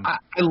 I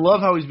love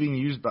how he's being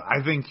used, but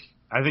I think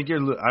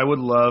I would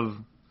love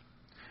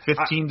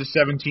 15 to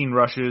 17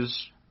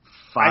 rushes,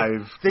 5. I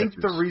think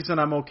catches. the reason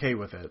I'm okay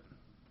with it,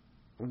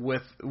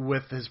 with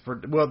his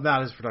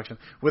not his production,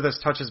 with his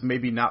touches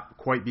maybe not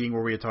quite being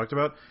where we had talked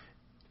about,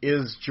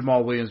 is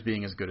Jamal Williams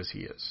being as good as he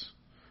is.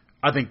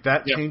 I think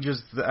that changes.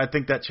 I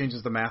think that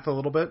changes the math a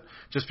little bit,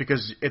 just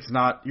because it's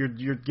not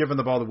you're giving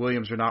the ball to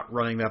Williams. You're not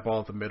running that ball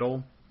at the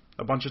middle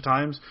a bunch of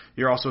times.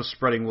 You're also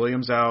spreading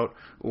Williams out,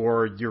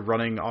 or you're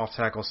running off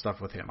tackle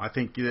stuff with him. I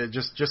think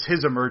just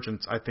his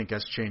emergence, I think,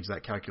 has changed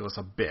that calculus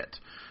a bit,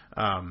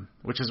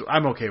 which is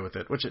I'm okay with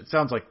it. Which it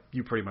sounds like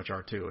you pretty much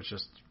are too. It's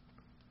just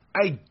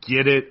I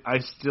get it.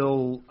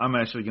 I'm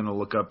actually going to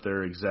look up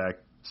their exact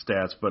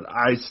stats, but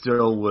I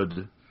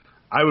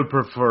would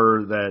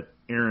prefer that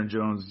Aaron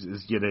Jones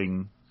is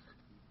getting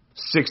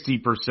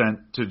 60%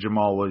 to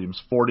Jamal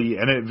Williams 40%,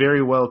 and it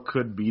very well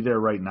could be there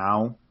right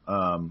now.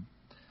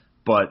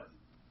 But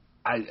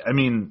I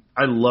mean,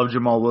 I love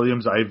Jamal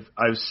Williams.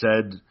 I've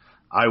said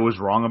I was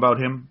wrong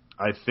about him.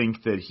 I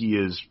think that he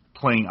is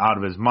playing out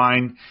of his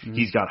mind. Mm-hmm.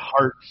 He's got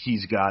heart.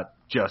 He's got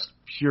just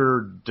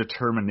pure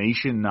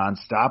determination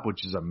nonstop,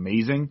 which is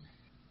amazing.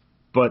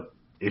 But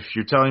if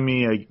you're telling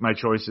me my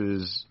choice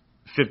is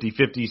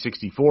 50-50,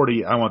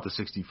 60-40, I want the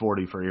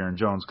 60-40 for Aaron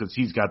Jones because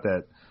he's got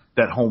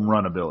that home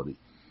run ability.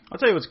 I'll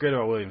tell you what's great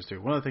about Williams, too.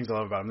 One of the things I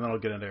love about him, and then I'll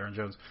get into Aaron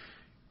Jones,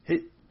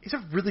 he's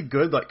a really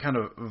good, like, kind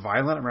of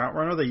violent route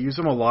runner. They use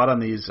him a lot on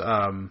these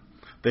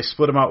they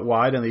split him out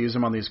wide, and they use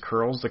him on these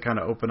curls to kind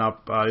of open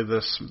up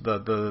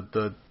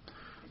the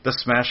the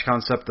smash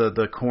concept,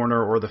 the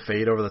corner or the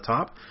fade over the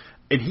top.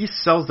 And he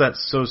sells that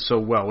so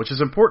well, which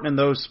is important in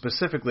those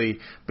specifically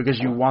because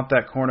you want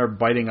that corner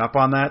biting up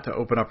on that to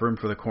open up room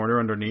for the corner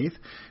underneath.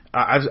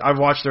 I've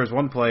watched, there was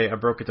one play, I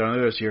broke it down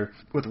earlier this year,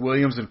 with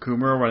Williams and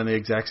Kumar running the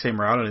exact same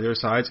route on either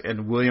sides,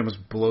 and Williams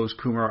blows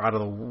Kumar out of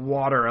the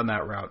water on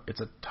that route.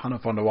 It's a ton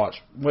of fun to watch.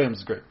 Williams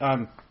is great.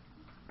 I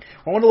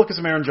want to look at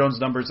some Aaron Jones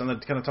numbers and then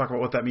kind of talk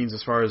about what that means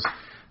as far as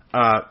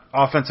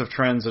offensive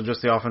trends and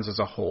just the offense as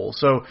a whole.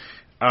 So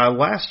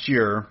last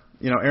year,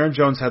 Aaron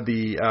Jones had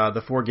the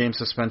 4-game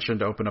suspension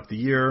to open up the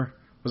year.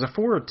 Was it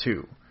 4 or 2?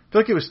 I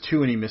feel like it was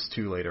 2 and he missed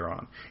 2 later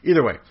on.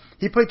 Either way,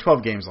 he played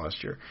 12 games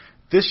last year.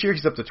 This year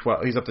he's up to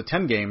 12. He's up to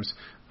 10 games.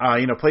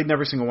 Played in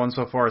every single one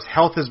so far. His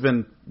health has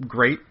been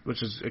great,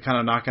 which is kind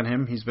of knock on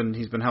him. He's been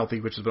healthy,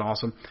 which has been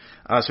awesome.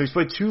 So he's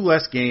played 2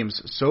 less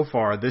games so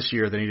far this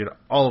year than he did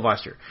all of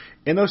last year.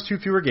 In those 2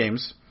 fewer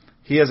games,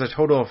 he has a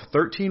total of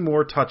 13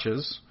 more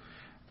touches,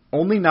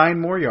 only 9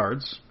 more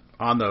yards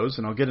on those,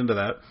 and I'll get into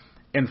that,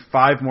 and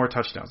 5 more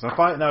touchdowns.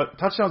 Now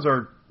touchdowns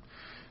are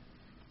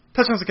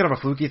kind of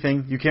a fluky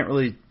thing. You can't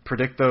really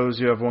predict those.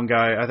 You have one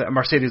guy,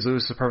 Mercedes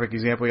Lewis is a perfect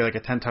example. He had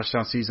like a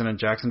 10-touchdown season in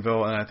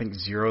Jacksonville, and I think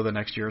 0 the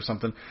next year or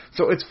something.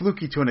 So it's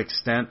fluky to an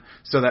extent.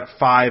 So that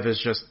 5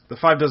 is just, the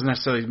 5 doesn't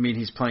necessarily mean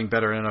he's playing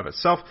better in and of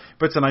itself,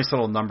 but it's a nice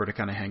little number to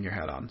kind of hang your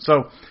hat on.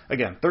 So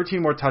again,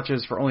 13 more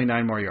touches for only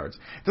 9 more yards.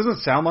 It doesn't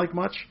sound like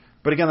much,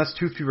 but again, that's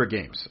 2 fewer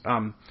games.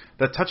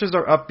 The touches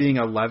are up being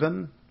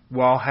 11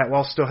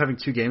 while still having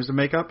 2 games to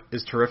make up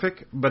is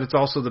terrific, but it's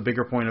also the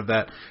bigger point of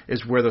that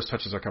is where those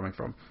touches are coming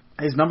from.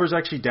 His numbers are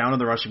actually down in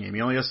the rushing game.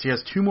 He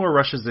has 2 more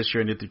rushes this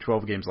year and did through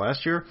 12 games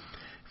last year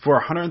for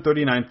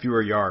 139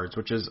 fewer yards,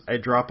 which is a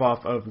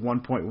drop-off of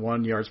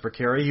 1.1 yards per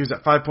carry. He was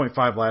at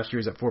 5.5 last year.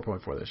 He's at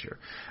 4.4 this year.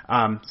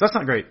 So that's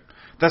not great.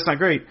 That's not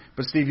great,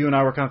 but Steve, you and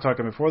I were kind of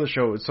talking before the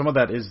show. Some of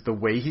that is the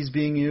way he's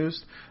being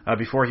used.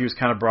 Before he was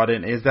kind of brought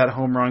in, is that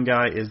home run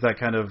guy? Is that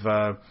kind of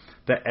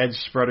the edge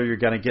spreader? You're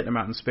going to get him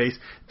out in space.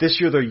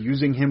 This year they're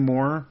using him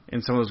more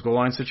in some of those goal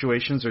line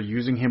situations. They're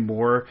using him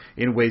more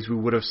in ways we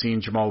would have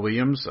seen Jamal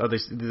Williams.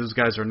 Those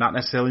guys are not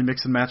necessarily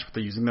mix and match, but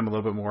they're using them a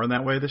little bit more in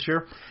that way this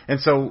year. And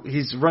so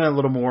he's running a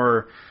little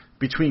more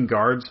between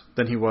guards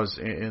than he was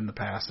in the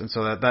past, and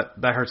so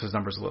that hurts his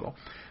numbers a little.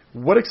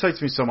 What excites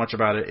me so much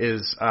about it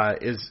is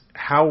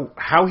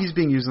how he's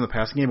being used in the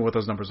passing game and what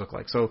those numbers look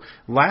like. So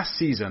last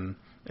season,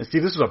 and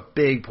Steve, this was a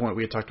big point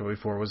we had talked about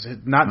before, was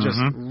not just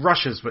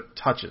rushes, but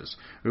touches.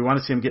 We want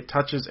to see him get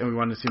touches, and we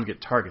want to see him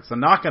get targets. The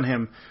knock on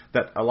him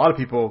that a lot of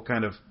people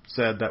kind of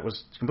said that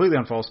was completely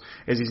unfalse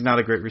is he's not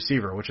a great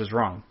receiver, which is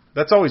wrong.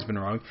 That's always been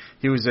wrong.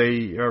 He was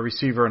a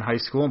receiver in high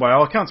school, and by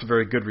all accounts, a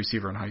very good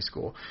receiver in high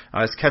school.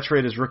 His catch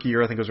rate his rookie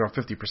year, I think, was around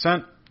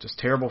 50%, just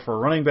terrible for a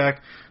running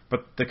back.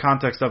 But the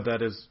context of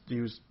that is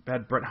he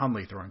had Brett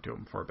Hundley throwing to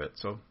him for a bit,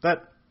 so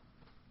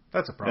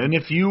that's a problem. And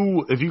if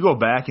you go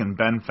back in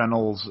Ben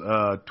Fennell's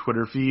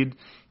Twitter feed,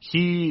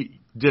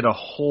 he did a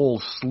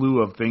whole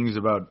slew of things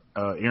about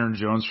Aaron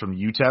Jones from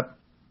UTEP.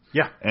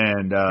 Yeah,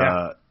 and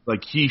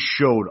like he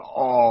showed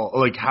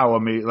all how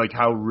amazing,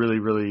 how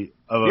really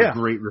a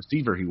great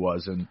receiver he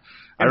was, and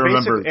I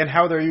remember and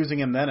how they're using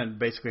him then, and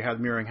basically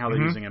mirroring how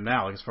they're using him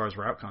now, as far as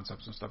route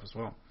concepts and stuff as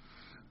well,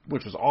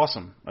 which was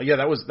awesome.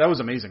 That was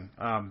amazing.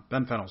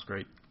 Ben Fennell's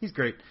great. He's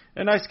great,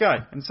 a nice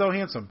guy, and so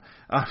handsome.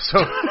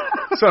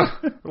 So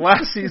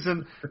last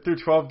season through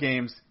 12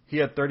 games, he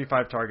had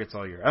 35 targets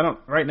all year.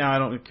 Right now I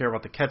don't care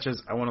about the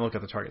catches. I want to look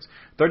at the targets.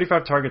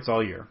 35 targets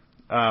all year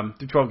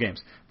through 12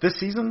 games. This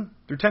season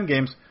through 10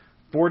 games,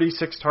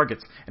 46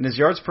 targets, and his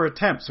yards per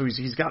attempt. So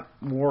he's got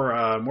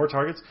more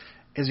targets.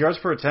 His yards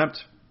per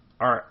attempt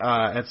are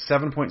at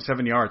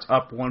 7.7 yards,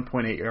 up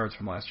 1.8 yards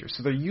from last year.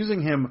 So they're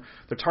using him,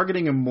 they're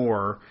targeting him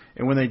more,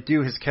 and when they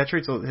do, his catch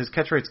rate's up.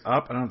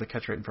 I don't have the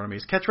catch rate in front of me.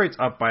 His catch rate's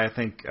up by, I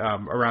think,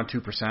 around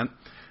 2%.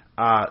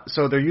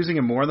 So they're using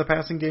him more in the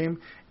passing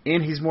game,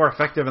 and he's more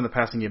effective in the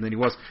passing game than he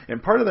was.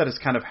 And part of that is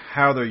kind of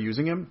how they're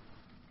using him.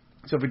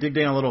 So if we dig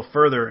down a little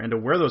further into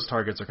where those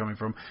targets are coming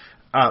from,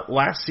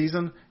 last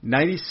season,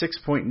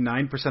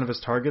 96.9% of his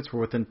targets were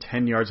within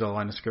 10 yards of the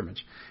line of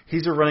scrimmage.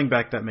 He's a running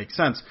back, that makes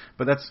sense,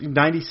 but that's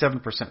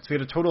 97%. So he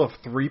had a total of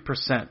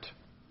 3%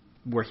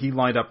 where he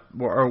lined up,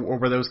 or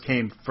where those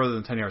came further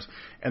than 10 yards.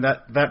 And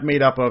that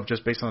made up of,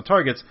 just based on the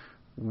targets,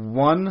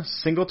 one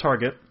single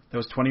target that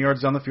was 20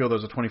 yards down the field.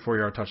 That was a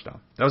 24-yard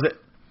touchdown. That was it.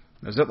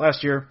 That was it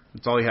last year.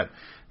 That's all he had.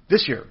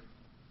 This year,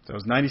 that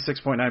was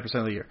 96.9%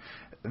 of the year.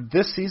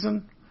 This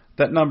season,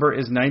 that number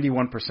is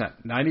 91%.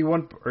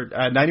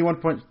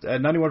 91%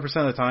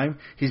 of the time,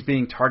 he's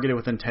being targeted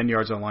within 10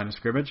 yards on the line of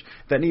scrimmage.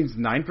 That means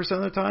 9%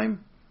 of the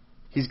time,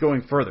 he's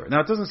going further. Now,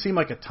 it doesn't seem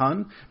like a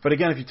ton, but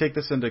again, if you take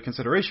this into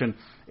consideration,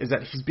 is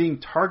that he's being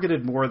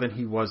targeted more than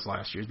he was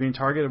last year. He's being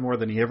targeted more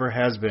than he ever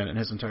has been in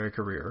his entire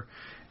career.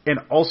 And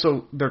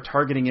also, they're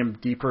targeting him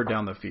deeper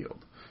down the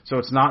field. So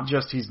he's not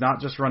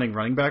just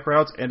running back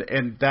routes,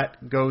 and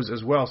that goes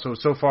as well.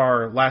 So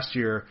far last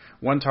year,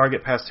 one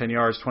target past 10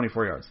 yards,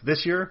 24 yards.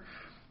 This year,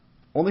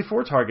 only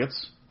 4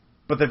 targets,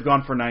 but they've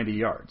gone for 90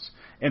 yards.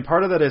 And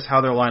part of that is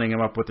how they're lining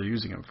him up, what they're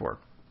using him for.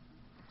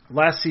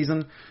 Last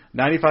season,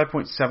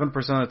 95.7%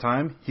 of the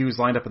time, he was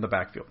lined up in the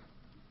backfield.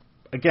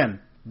 Again,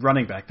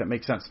 running back, that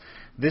makes sense.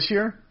 This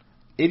year,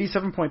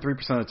 87.3%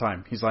 of the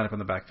time, he's lined up in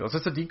the backfield. So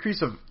that's a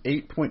decrease of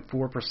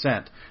 8.4%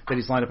 that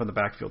he's lined up in the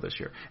backfield this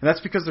year. And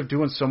that's because they're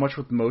doing so much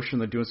with motion,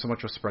 they're doing so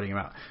much with spreading him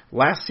out.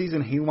 Last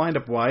season, he lined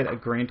up wide a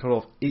grand total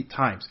of 8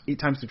 times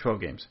through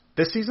 12 games.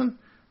 This season,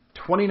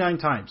 29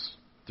 times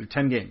through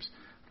 10 games.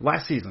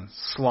 Last season,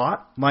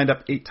 slot lined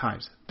up 8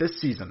 times. This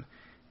season,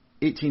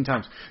 18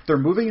 times. They're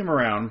moving him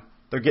around.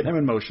 They're getting him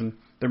in motion.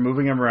 They're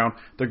moving him around.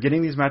 They're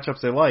getting these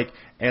matchups they like.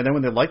 And then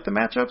when they like the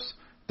matchups,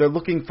 they're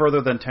looking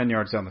further than 10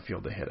 yards down the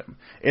field to hit him.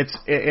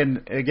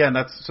 And again,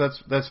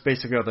 that's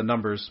basically all the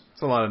numbers.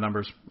 It's a lot of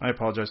numbers. I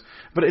apologize.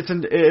 But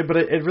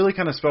it really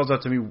kind of spells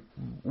out to me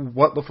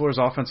what LaFleur's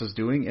offense is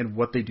doing and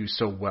what they do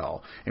so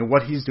well and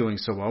what he's doing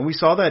so well. And we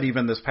saw that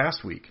even this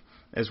past week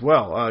as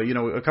well.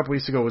 A couple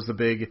weeks ago was the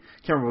big,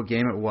 can't remember what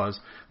game it was,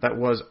 that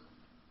was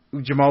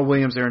Jamal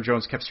Williams, Aaron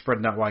Jones kept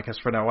spreading out wide,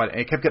 and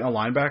he kept getting a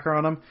linebacker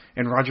on him,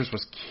 and Rodgers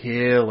was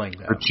killing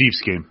them. The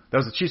Chiefs game. That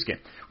was the Chiefs game.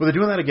 Well, they're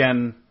doing that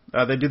again.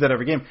 They do that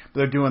every game, but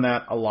they're doing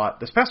that a lot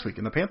this past week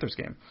in the Panthers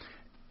game.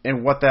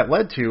 And what that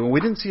led to, and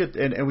we didn't see it,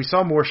 and we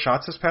saw more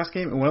shots this past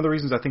game, and one of the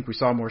reasons I think we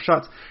saw more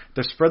shots,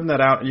 they're spreading that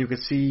out, and you could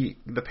see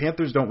the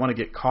Panthers don't want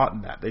to get caught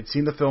in that. They'd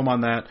seen the film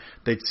on that.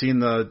 They'd seen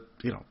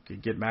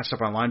get matched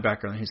up on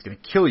linebacker, and he's going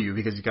to kill you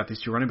because you've got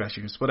these two running backs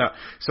you can split out.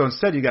 So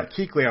instead, you got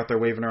Kuechly out there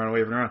waving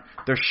around.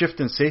 They're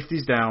shifting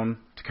safeties down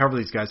to cover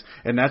these guys,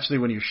 and naturally,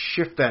 when you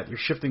shift that, you're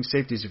shifting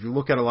safeties. If you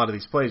look at a lot of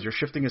these plays, you're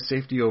shifting a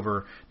safety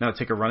over now to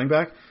take a running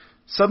back.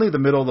 Suddenly the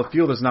middle of the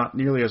field is not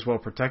nearly as well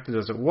protected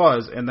as it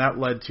was, and that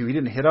led to, he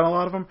didn't hit on a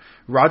lot of them,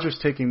 Rodgers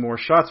taking more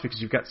shots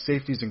because you've got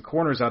safeties and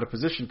corners out of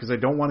position because they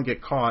don't want to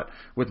get caught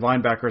with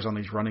linebackers on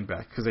these running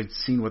backs because they'd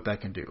seen what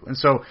that can do. And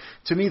so,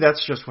 to me,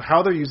 that's just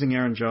how they're using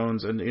Aaron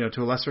Jones and,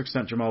 to a lesser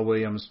extent, Jamal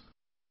Williams,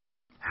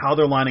 how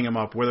they're lining them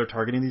up, where they're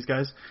targeting these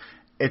guys.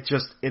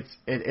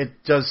 It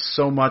does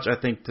so much, I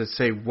think, to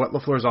say what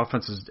LaFleur's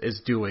offense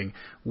is doing,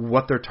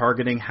 what they're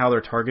targeting, how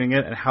they're targeting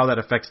it, and how that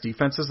affects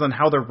defenses, and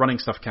how they're running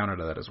stuff counter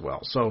to that as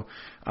well. So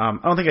I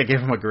don't think I gave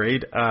him a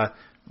grade.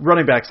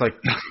 Running backs,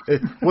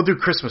 we'll do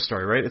Christmas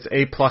Story, right? It's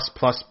A++++++.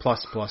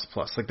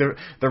 Like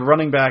the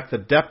running back, the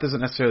depth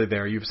isn't necessarily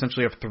there. You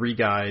essentially have 3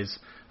 guys.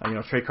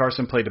 Trey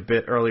Carson played a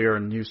bit earlier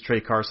and used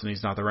Trey Carson.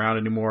 He's not around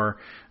anymore.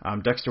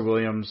 Dexter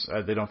Williams,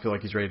 they don't feel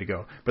like he's ready to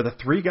go. But the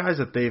 3 guys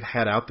that they've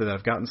had out there that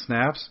have gotten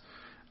snaps,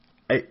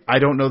 I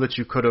don't know that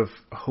you could have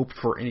hoped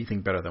for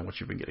anything better than what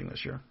you've been getting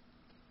this year.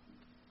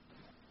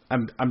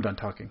 I'm done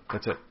talking.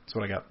 That's it. That's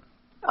what I got.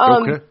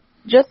 Okay.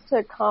 Just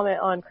to comment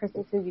on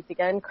Christmas movies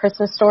again,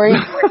 Christmas Story,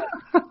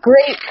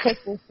 great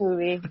Christmas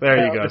movie.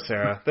 There you go,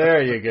 Sarah.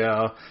 There you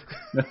go.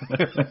 I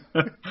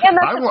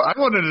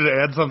wanted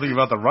to add something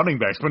about the running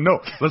backs, but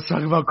no, let's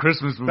talk about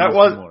Christmas movies.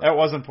 That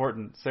was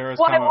important. Sarah's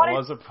comment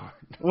was important.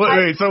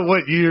 Wait, so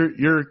what?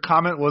 Your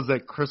comment was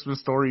that Christmas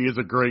Story is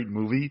a great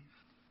movie?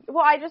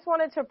 Well, I just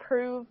wanted to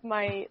prove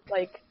my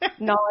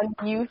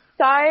non-youth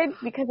side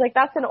because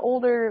that's an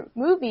older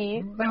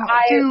movie.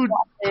 Dude,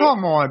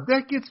 come on,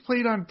 that gets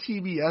played on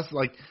TBS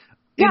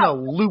in a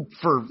loop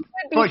for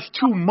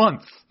 2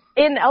 months.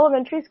 In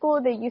elementary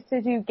school, they used to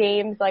do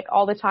games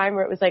all the time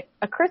where it was a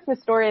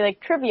Christmas Story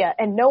trivia,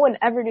 and no one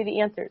ever knew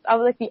the answers. I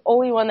was the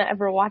only one that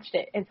ever watched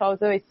it, and so I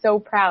was always so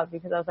proud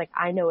because I was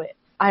I know it.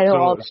 I know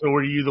all. So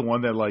were you the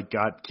one that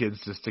got kids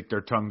to stick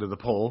their tongue to the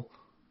pole,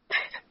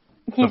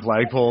 the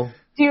flagpole?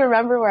 Do you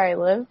remember where I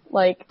live?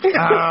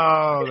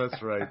 Oh,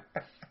 that's right.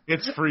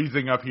 It's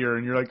freezing up here,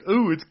 and you're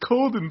ooh, it's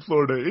cold in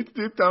Florida. It's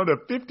dipped down to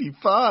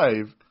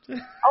 55.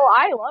 Oh,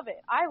 I love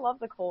it. I love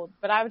the cold.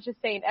 But I was just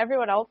saying,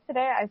 everyone else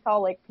today, I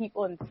saw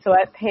people in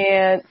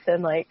sweatpants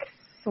and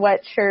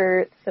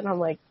sweatshirts, and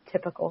I'm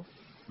typical.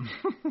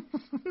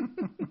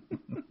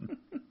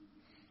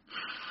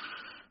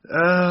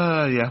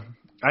 Yeah.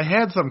 I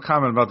had some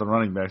comment about the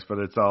running backs, but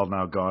it's all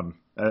now gone.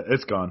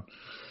 It's gone.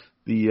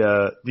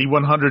 The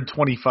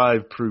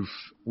 125 proof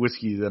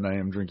whiskey that I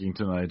am drinking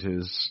tonight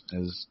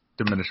has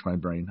diminished my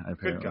brain.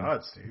 Apparently. Good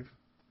God, Steve!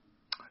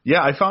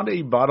 Yeah, I found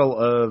a bottle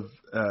of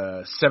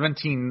the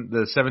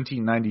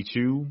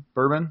 1792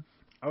 bourbon.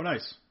 Oh,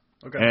 nice.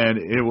 Okay. And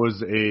it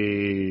was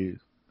a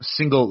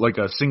single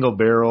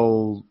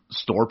barrel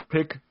store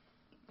pick.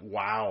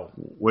 Wow.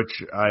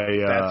 Which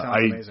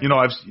amazing.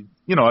 I've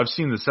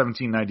seen the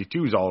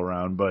 1792s all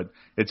around, but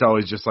it's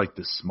always just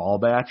the small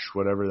batch,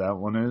 whatever that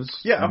one is.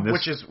 Yeah,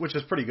 which is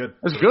pretty good.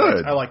 It's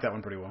good. I like that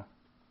one pretty well.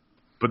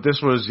 But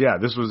this was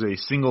a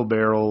single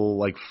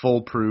barrel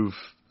full proof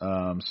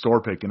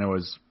store pick, and it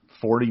was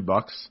 $40.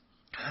 That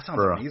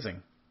sounds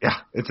amazing. Yeah,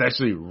 it's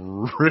actually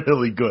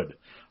really good.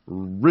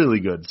 Really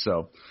good.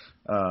 So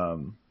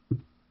all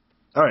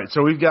right,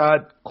 so we've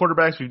got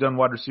quarterbacks, we've done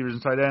wide receivers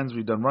and tight ends,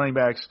 we've done running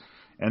backs.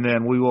 And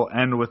then we will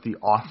end with the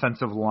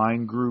offensive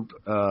line group.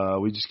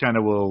 We just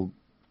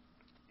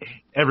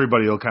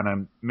everybody will kind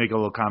of make a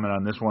little comment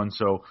on this one.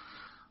 So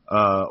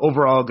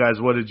overall, guys,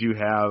 what did you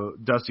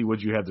have? Dusty, what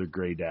did you have their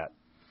grade at?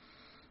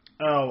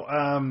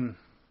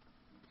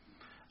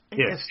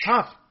 It's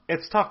tough.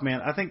 It's tough,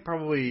 man. I think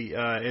probably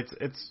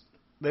it's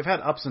they've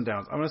had ups and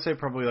downs. I'm gonna say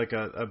probably like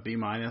a B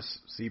minus,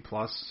 C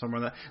plus, somewhere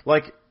in that,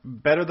 like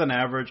better than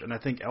average. And I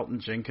think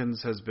Elton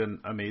Jenkins has been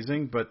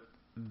amazing, but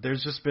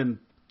there's just been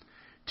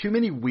too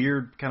many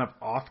weird kind of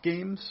off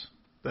games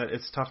that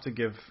it's tough to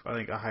give, I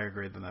think, a higher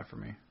grade than that for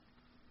me.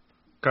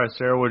 Okay,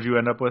 Sarah, what did you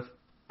end up with?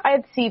 I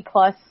had C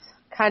plus,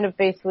 kind of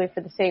basically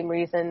for the same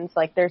reasons.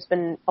 Like there's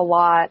been a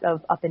lot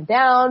of up and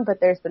down, but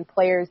there's been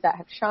players that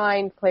have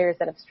shined, players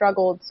that have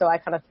struggled, so I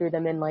kind of threw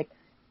them in like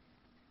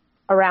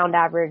around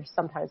average,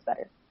 sometimes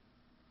better.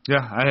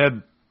 Yeah, I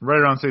had right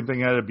around the same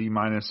thing. I had a B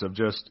minus of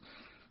just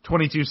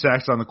 22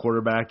 sacks on the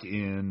quarterback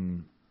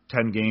in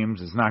 10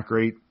 games is not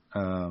great.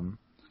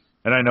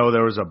 And I know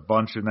there was a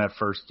bunch in that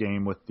first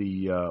game with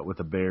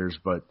the Bears,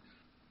 but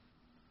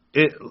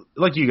it,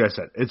 like you guys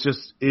said,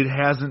 it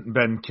hasn't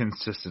been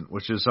consistent,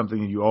 which is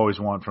something you always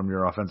want from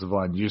your offensive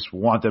line. You just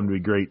want them to be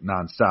great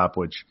nonstop,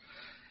 which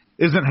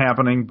isn't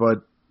happening.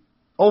 But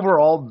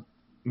overall,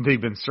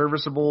 they've been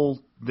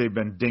serviceable. They've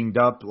been dinged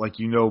up. Like,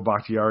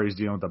 Bakhtiari's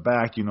dealing with the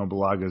back.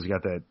 Balaga's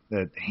got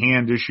that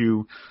hand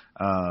issue.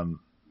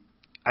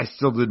 I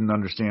still didn't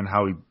understand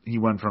how he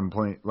went from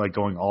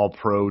going all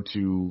pro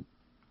to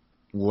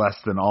less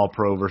than all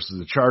pro versus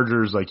the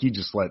Chargers. Like, he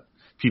just let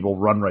people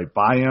run right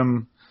by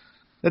him.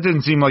 That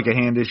didn't seem like a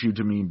hand issue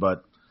to me,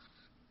 but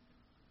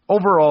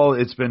overall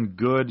it's been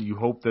good. You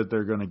hope that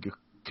they're going to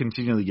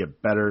continually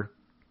get better.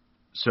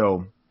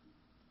 So,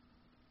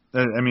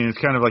 I mean, it's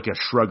kind of like a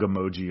shrug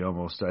emoji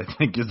almost, I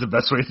think, is the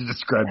best way to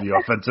describe the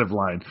offensive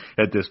line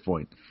at this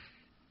point.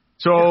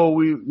 So,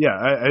 we've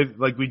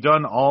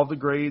done all the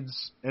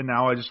grades, and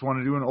now I just want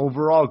to do an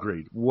overall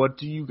grade. What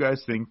do you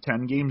guys think,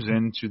 10 games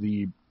into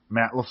the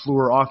Matt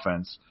LaFleur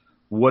offense,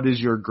 what is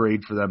your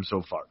grade for them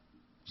so far?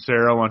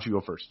 Sarah, why don't you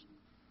go first?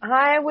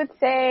 I would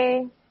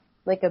say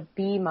like a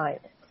B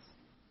minus.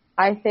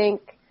 I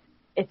think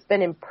it's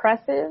been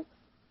impressive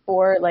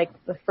for like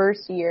the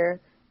first year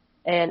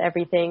and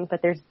everything,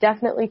 but there's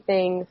definitely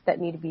things that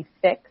need to be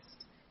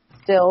fixed.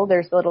 Still,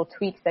 there's little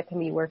tweaks that can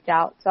be worked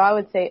out. So I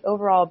would say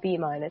overall B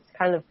minus,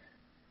 kind of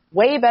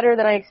way better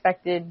than I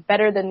expected,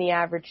 better than the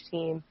average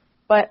team,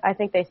 but I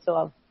think they still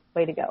have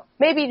way to go.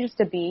 Maybe just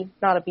a B,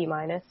 not a B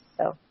minus,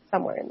 so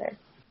somewhere in there.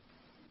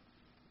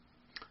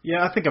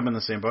 Yeah, I think I'm in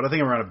the same boat. I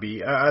think I'm around a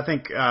B. I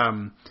think,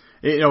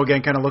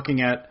 again, kind of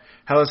looking at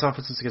how this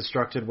offense is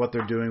constructed, what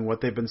they're doing,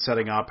 what they've been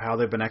setting up, how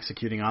they've been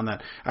executing on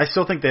that. I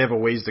still think they have a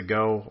ways to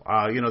go.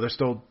 They're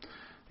still,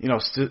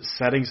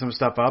 setting some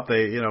stuff up.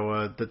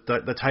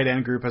 The tight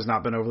end group has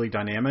not been overly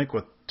dynamic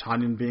with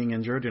Tanyan being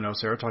injured.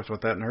 Sarah talked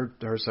about that in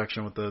her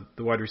section with the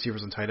wide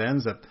receivers and tight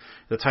ends, that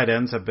the tight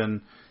ends have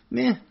been,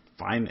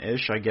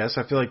 fine-ish, I guess.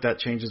 I feel like that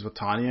changes with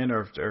Tanyan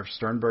or if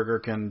Sternberger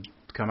can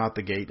come out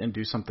the gate and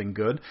do something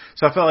good.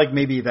 So I felt like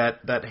maybe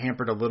that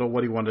hampered a little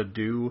what he wanted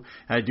to do,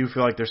 and I do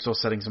feel like they're still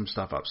setting some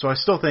stuff up. So I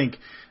still think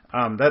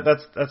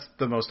that's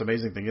the most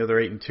amazing thing. They're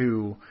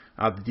 8-2.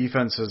 The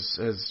defense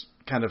has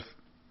kind of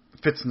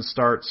fits and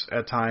starts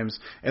at times,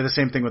 and the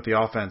same thing with the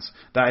offense.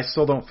 That I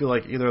still don't feel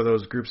like either of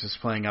those groups is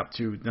playing up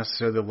to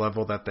necessarily the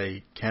level that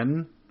they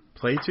can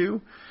play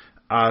to.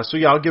 So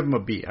yeah, I'll give them a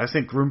B. I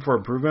think room for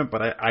improvement,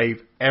 but I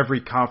have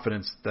every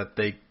confidence that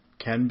they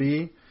can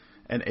be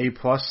an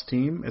A-plus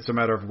team. It's a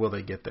matter of will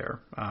they get there.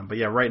 But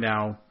yeah, right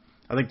now,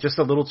 I think just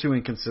a little too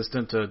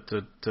inconsistent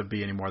to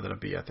be any more than a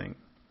B, I think.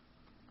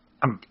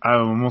 I'm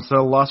almost at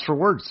a loss for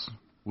words.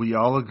 We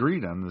all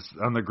agreed on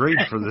the grade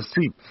for this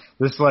team.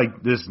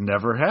 This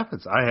never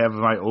happens. I have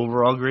my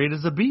overall grade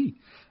as a B.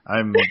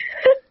 I don't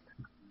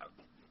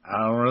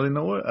really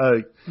know what.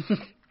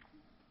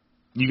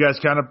 You guys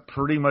kind of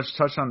pretty much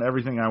touched on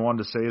everything I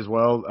wanted to say as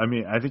well. I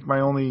mean, I think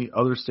my only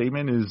other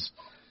statement is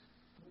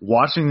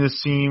watching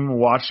this team,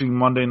 watching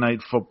Monday Night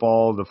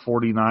Football, the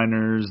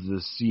 49ers,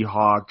 the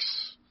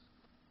Seahawks.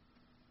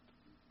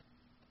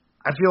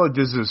 I feel like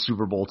this is a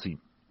Super Bowl team.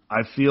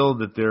 I feel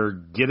that they're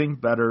getting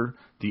better.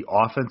 The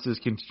offense is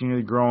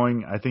continually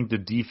growing. I think the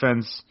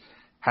defense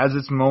has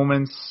its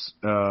moments.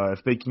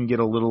 If they can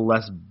get a little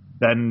less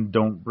bend,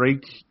 don't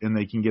break, and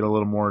they can get a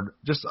little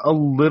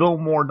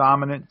more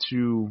dominant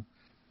to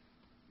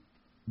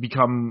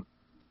become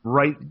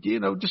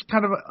just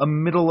kind of a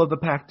middle of the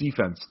pack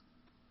defense,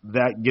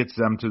 that gets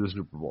them to the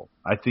Super Bowl.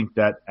 I think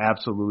that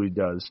absolutely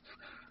does.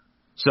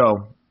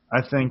 So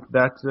I think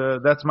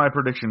that's my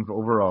prediction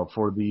overall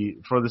for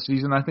the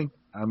season. I think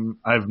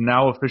I've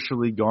now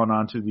officially gone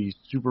on to the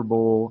Super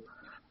Bowl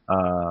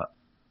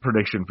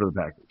prediction for the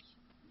Packers.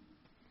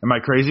 Am I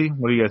crazy?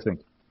 What do you guys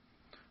think?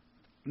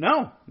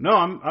 No,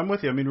 I'm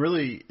with you. I mean,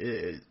 really,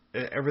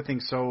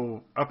 everything's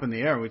so up in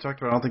the air. We talked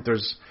about, I don't think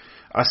there's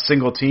a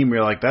single team where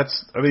you're like,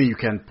 you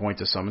can point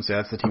to some and say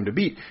that's the team to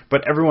beat,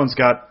 but everyone's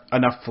got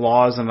enough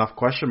flaws and enough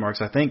question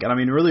marks, I think. And I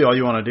mean, really, all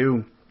you want to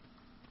do,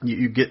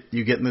 you get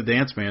in the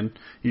dance, man.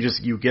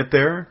 You get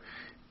there,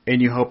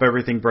 and you hope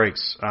everything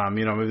breaks.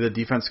 Maybe the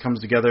defense comes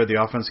together, the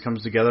offense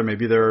comes together,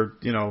 maybe they're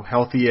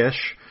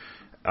healthy-ish,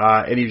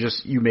 and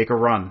you make a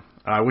run.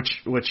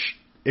 Which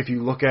if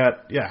you look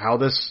at how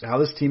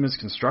this team is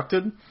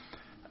constructed,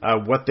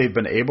 what they've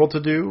been able to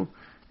do,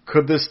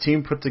 Could this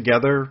team put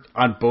together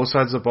on both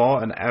sides of the ball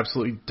an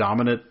absolutely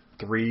dominant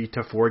 3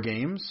 to 4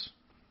 games?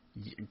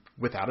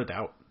 Without a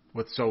doubt.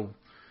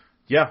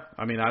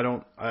 I mean, I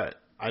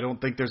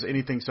don't think there's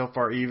anything so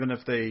far. Even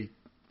if they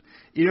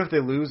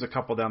lose a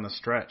couple down the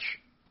stretch,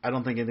 I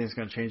don't think anything's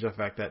going to change the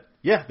fact that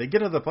they get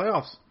to the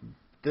playoffs.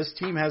 This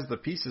team has the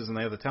pieces and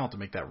they have the talent to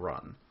make that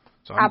run.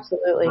 So I'm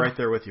absolutely right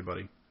there with you,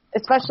 buddy.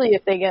 Especially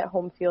if they get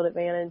home field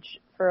advantage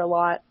for a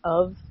lot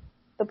of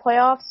the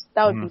playoffs,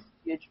 that would be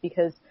huge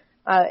because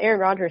Aaron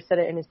Rodgers said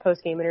it in his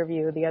post-game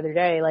interview the other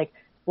day. Like,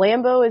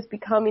 Lambeau is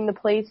becoming the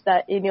place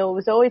that, it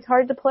was always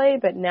hard to play,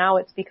 but now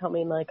it's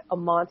becoming like a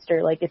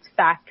monster. Like, it's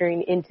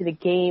factoring into the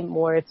game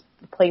more. It's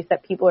a place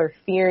that people are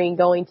fearing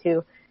going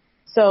to.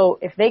 So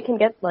if they can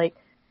get like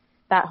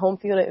that home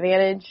field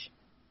advantage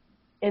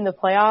in the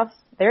playoffs,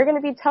 they're going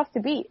to be tough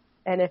to beat.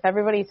 And if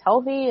everybody's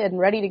healthy and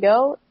ready to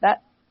go,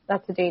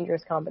 that's a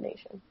dangerous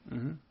combination.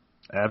 Mm-hmm.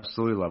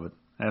 Absolutely love it.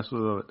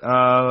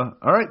 All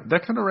right,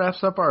 that kind of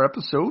wraps up our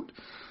episode.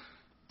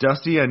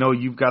 Dusty, I know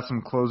you've got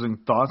some closing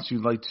thoughts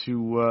you'd like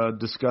to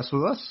discuss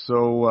with us,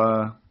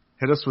 so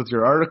hit us with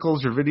your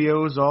articles, your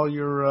videos, all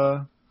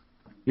your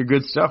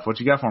good stuff. What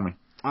you got for me?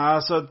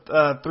 So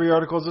 3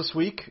 articles this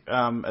week,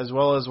 as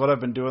well as what I've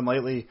been doing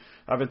lately.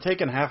 I've been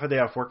taking half a day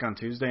off work on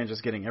Tuesday and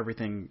just getting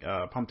everything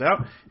pumped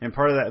out. And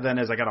part of that then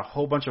is I got a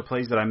whole bunch of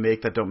plays that I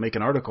make that don't make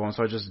an article, and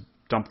so I just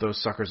dump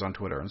those suckers on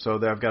Twitter. And so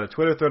I've got a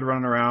Twitter thread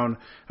running around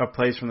of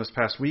plays from this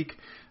past week,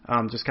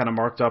 just kind of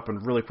marked up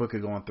and really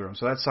quickly going through them.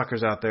 So that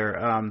sucker's out there.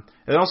 And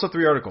also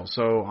 3 articles.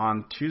 So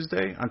on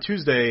Tuesday,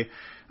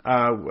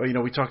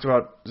 we talked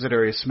about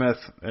Za'Darius Smith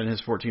and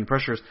his 14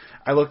 pressures.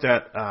 I looked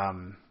at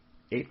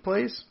 8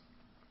 plays.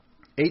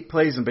 8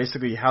 plays and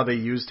basically how they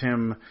used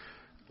him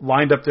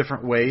lined up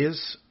different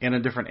ways and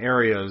in different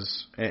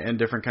areas and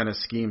different kind of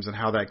schemes and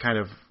how that kind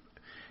of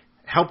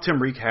helped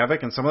him wreak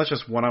havoc. And some of that's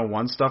just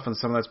one-on-one stuff and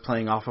some of that's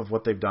playing off of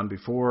what they've done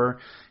before.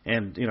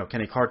 And,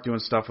 Kenny Clark doing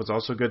stuff was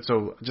also good.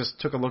 So just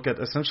took a look at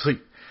essentially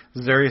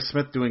Za'Darius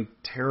Smith doing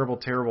terrible,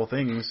 terrible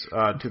things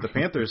to the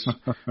Panthers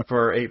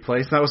for 8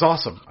 plays. And that was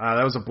awesome.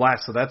 That was a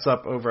blast. So that's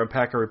up over at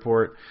Packer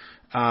Report.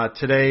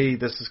 Today,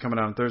 this is coming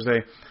out on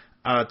Thursday.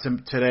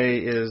 Today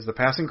is the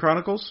Passing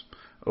Chronicles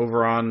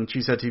over on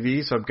Cheesehead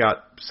TV. So I've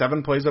got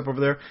 7 plays up over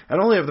there. And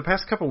only over the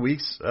past couple of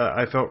weeks,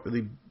 I felt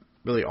really,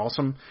 really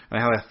awesome. And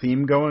I had a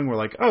theme going. We're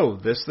like, oh,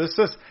 this.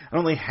 I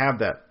only have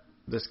that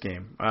this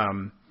game.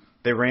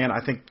 They ran,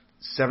 I think,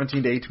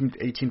 17 to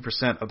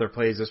 18% of their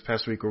plays this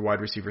past week were wide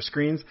receiver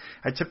screens.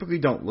 I typically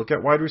don't look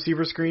at wide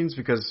receiver screens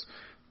because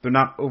they're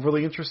not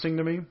overly interesting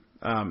to me.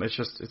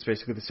 It's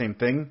basically the same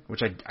thing,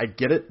 which I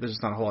get it. There's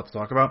just not a whole lot to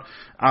talk about.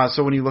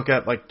 So when you look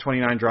at like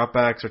 29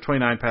 dropbacks or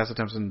 29 pass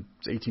attempts and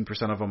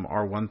 18% of them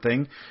are one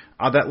thing,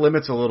 that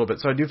limits a little bit.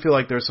 So I do feel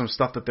like there's some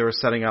stuff that they were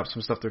setting up,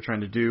 some stuff they're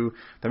trying to do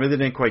that maybe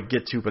they didn't quite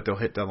get to, but they'll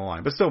hit down the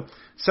line. But still,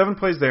 7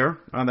 plays there.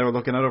 They were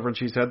looking at over in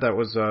Cheesehead. That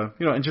was,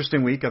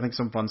 interesting week. I think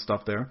some fun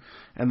stuff there.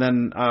 And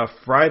then,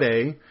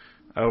 Friday,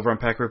 over on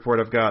Packer Report,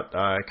 I've got,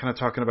 kind of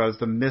talking about is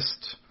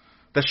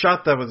the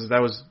shot that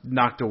was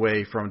knocked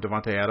away from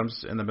Davante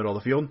Adams in the middle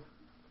of the field.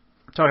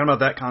 Talking about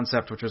that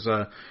concept, which was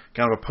a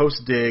kind of a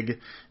post dig,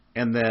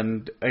 and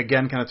then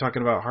again kind of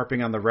talking about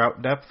harping on the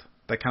route depth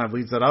that kind of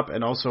leads that up,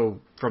 and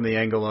also from the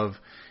angle of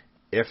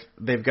if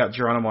they've got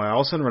Geronimo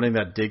Allison running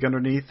that dig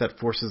underneath, that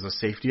forces the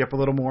safety up a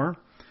little more,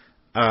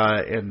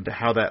 and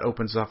how that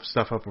opens up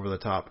stuff up over the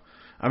top.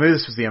 Maybe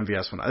this was the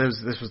MVS one.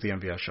 This was the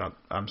MVS shot.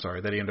 I'm sorry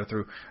that he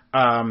underthrew.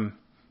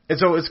 And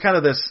so it's kind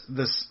of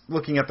this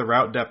looking at the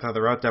route depth, how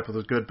the route depth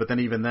was good, but then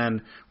even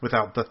then,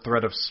 without the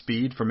threat of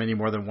speed from any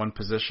more than one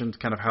position,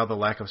 kind of how the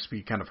lack of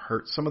speed kind of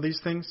hurts some of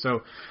these things.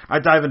 So I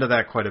dive into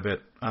that quite a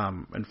bit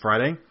on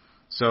Friday.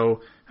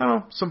 So, I don't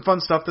know, some fun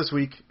stuff this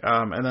week.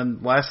 And then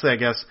lastly, I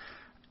guess,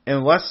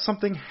 unless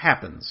something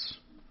happens,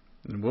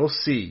 and we'll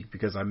see,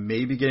 because I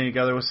may be getting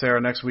together with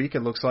Sarah next week,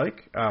 it looks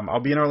like.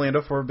 I'll be in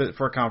Orlando for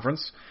a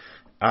conference.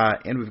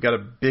 And we've got a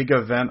big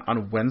event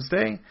on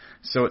Wednesday,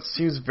 so it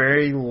seems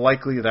very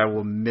likely that I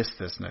will miss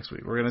this next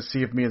week. We're going to see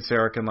if me and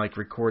Sarah can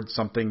record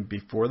something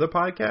before the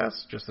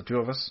podcast, just the two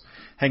of us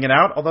hanging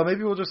out. Although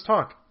maybe we'll just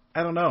talk.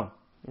 I don't know.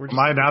 Am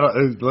I not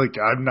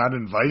I'm not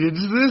invited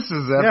to this? Is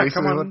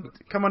that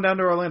come on down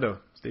to Orlando,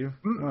 Steve.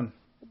 Come on.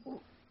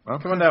 Well,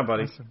 come on down,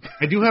 buddy.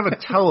 I do have a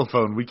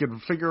telephone. We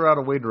can figure out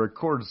a way to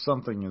record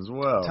something as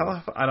well.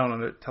 Telephone? I don't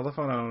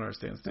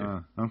understand, Steve.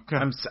 Okay.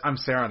 I'm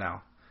Sarah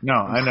now. No,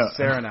 I know.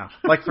 Sarah now.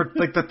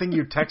 The thing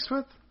you text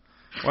with?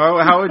 Well,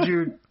 how would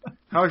you do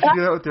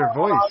that with your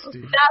voice,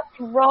 Steve?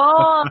 That's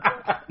wrong.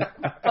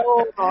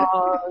 So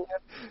wrong.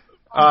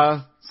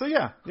 So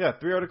yeah,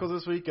 3 articles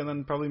this week and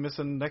then probably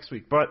missing next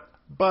week.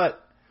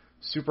 But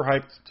super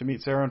hyped to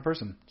meet Sarah in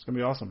person. It's going to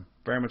be awesome.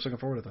 Very much looking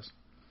forward to this.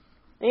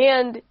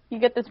 And you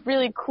get this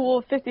really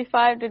cool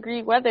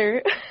 55-degree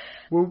weather.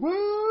 Woo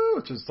woo!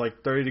 Which is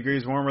 30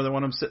 degrees warmer than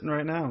when I'm sitting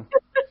right now.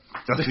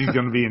 Dusty's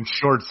going to be in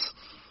shorts.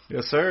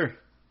 Yes, sir.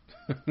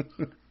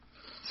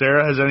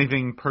 Sarah, has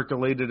anything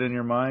percolated in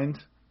your mind?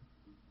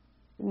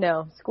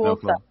 No, school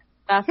stuff.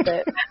 That's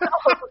it.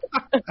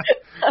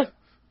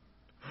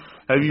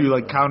 Have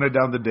you counted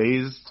down the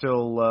days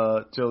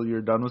till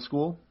you're done with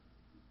school?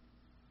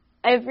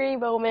 Every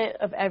moment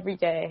of every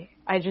day,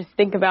 I just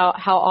think about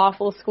how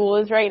awful school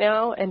is right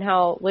now and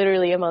how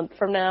literally a month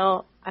from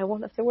now I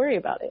won't have to worry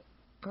about it.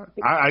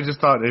 I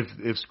just thought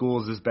if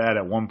school is this bad,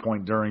 at one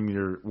point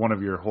during one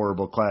of your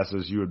horrible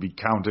classes, you would be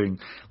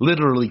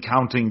literally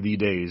counting the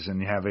days,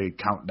 and you have a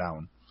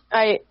countdown.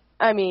 I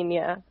mean,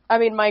 yeah. I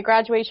mean, my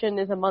graduation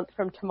is a month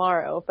from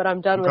tomorrow, but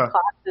I'm done with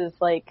classes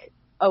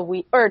a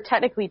week, or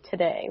technically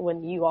today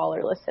when you all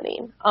are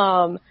listening.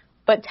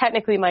 But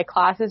technically my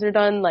classes are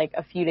done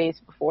a few days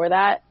before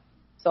that,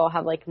 so I'll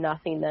have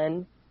nothing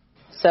then.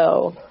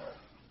 So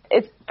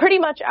it's pretty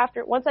much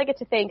once I get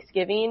to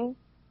Thanksgiving,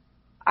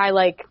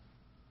 90%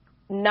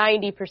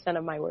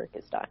 of my work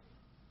is done.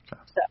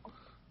 Okay.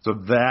 So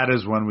that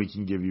is when we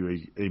can give you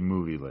a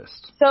movie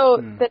list. So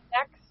the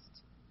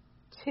next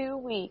 2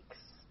 weeks,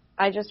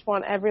 I just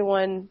want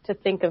everyone to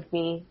think of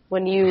me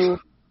when you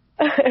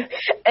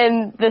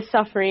and the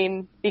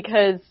suffering,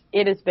 because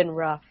it has been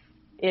rough.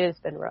 It has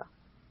been rough.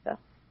 So.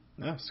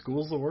 Yeah,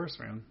 school's the worst,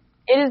 man.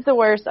 It is the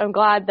worst. I'm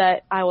glad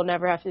that I will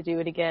never have to do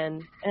it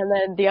again. And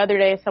then the other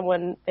day,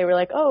 they were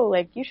like, oh,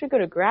 you should go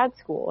to grad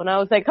school. And I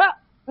was like,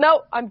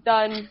 no, I'm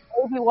done.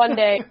 Maybe one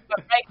day. But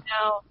right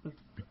now,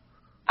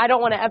 I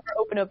don't want to ever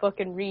open a book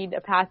and read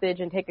a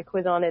passage and take a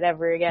quiz on it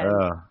ever again.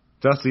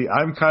 Dusty,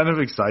 I'm kind of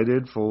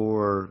excited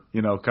for,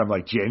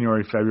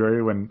 January,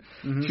 February, when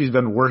she's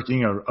been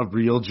working a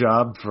real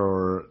job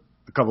for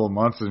a couple of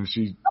months, and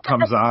she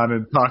comes on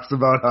and talks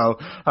about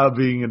how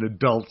being an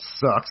adult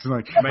sucks. And I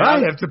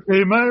have to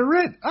pay my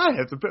rent. I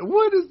have to pay.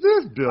 What is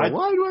this, Bill?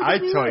 Why do I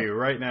have to pay tell you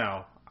right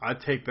now,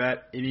 I'd take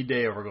that any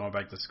day over going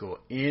back to school.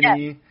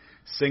 Any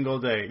single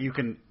day. You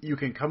can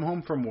come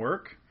home from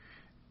work,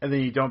 and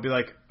then you don't be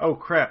like, oh,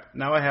 crap,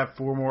 now I have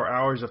 4 more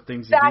hours of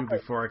things to do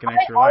before I can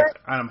actually relax.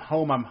 I'm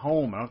home. I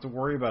don't have to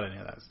worry about any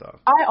of that stuff.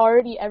 I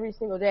already, every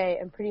single day,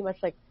 am pretty much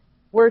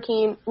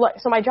working.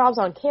 So my job's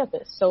on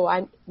campus, so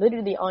I'm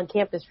literally on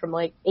campus from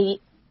 8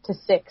 to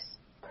 6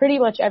 pretty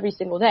much every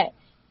single day.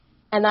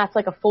 And that's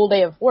a full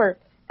day of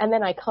work. And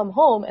then I come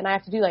home and I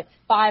have to do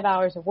 5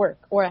 hours of work,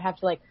 or I have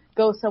to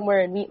go somewhere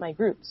and meet my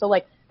group. So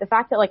the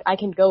fact that I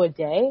can go a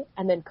day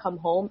and then come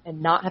home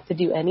and not have to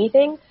do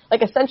anything,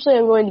 essentially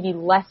I'm going to be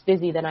less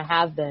busy than I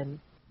have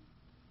been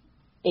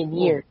in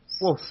years.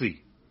 We'll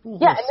see. And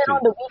then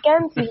on the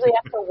weekends, usually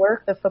after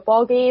work, the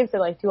football games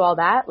and do all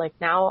that.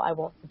 Now I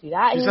won't do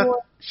that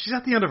anymore. She's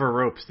at the end of her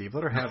rope, Steve.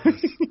 Let her have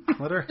this.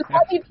 Let her.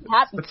 Let me be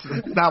happy.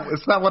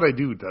 It's not what I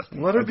do,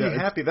 Dustin. Let her be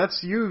happy.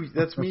 That's you.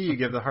 That's me. You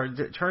give the heart.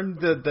 Turn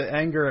the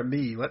anger at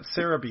me. Let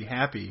Sarah be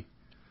happy.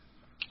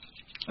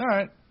 All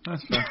right,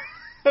 that's fair.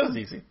 That was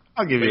easy.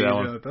 I'll give you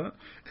that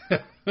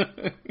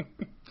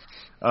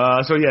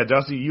one. So yeah,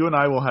 Dusty, you and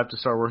I will have to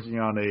start working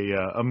on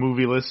a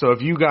movie list. So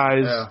if you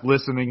guys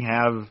listening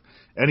have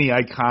any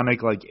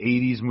iconic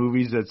 80s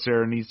movies that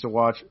Sarah needs to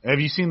watch, have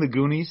you seen The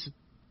Goonies?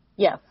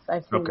 Yes,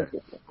 I've seen The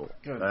Goonies. Cool.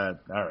 Good. All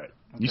right.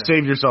 Okay. You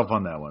saved yourself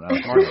on that one.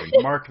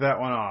 Mark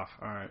that one off.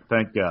 All right.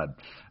 Thank God.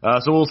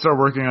 So we'll start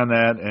working on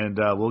that, and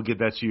we'll get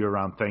that to you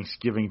around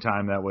Thanksgiving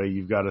time. That way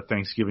you've got a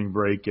Thanksgiving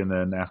break, and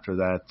then after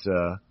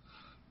that...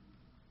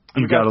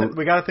 we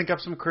got to think up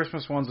some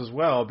Christmas ones as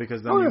well,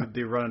 because then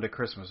they run into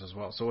Christmas as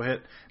well. So we'll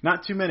hit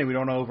not too many. We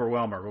don't want to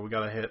overwhelm her, but we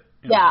got to hit.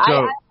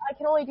 I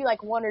can only do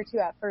 1 or 2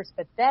 at first,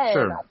 but then I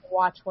can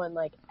watch one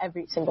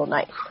every single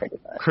night, pretty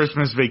much.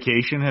 Christmas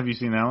Vacation. Have you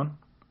seen that one?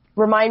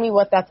 Remind me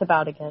what that's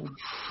about again.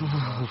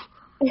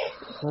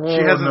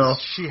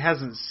 She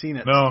hasn't seen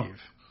it, no. Steve.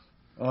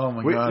 Oh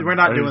my God! We're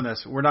not doing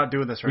this. We're not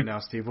doing this right now,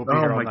 Steve. We'll be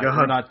here all night. God.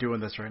 We're not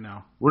doing this right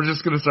now. We're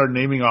just gonna start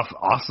naming off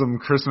awesome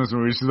Christmas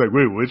movies. She's like,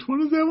 wait, which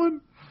one is that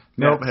one?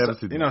 Nope, haven't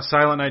seen that.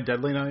 Silent Night,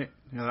 Deadly Night.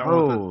 That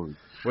one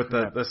with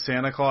the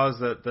Santa Claus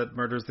that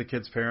murders the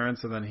kid's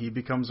parents, and then he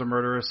becomes a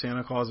murderous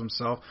Santa Claus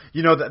himself.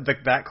 You know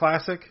that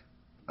classic?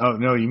 Oh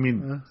no, you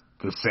mean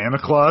the Santa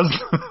Claus?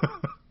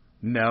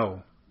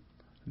 No,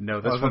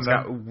 this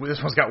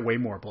one's got way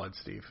more blood,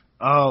 Steve.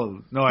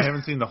 Oh no, I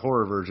haven't seen the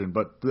horror version,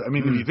 but I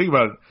mean, if you think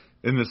about it,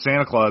 in the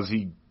Santa Claus,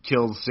 he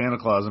kills Santa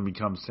Claus and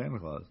becomes Santa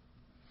Claus.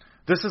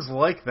 This is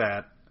like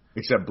that,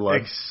 except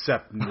blood.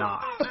 Except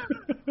not.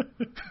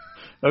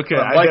 Okay,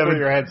 I like where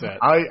your head's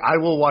at. I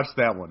will watch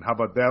that one. How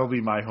about that'll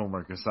be my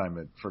homework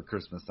assignment for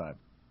Christmas time?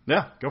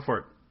 Yeah, go for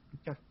it.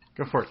 Okay.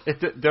 Go for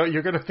it.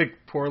 You're going to think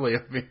poorly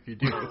of me if you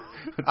do.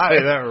 I'll tell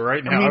you that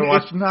right now. I mean,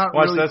 watch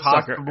really that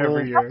sucker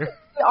every year.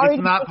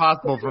 It's not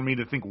possible for me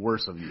to think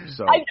worse of you.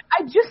 So I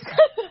just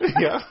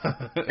yeah.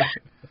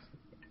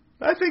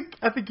 I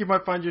think you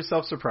might find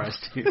yourself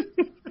surprised.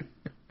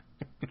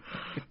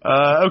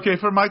 Okay,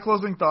 for my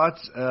closing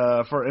thoughts,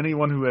 for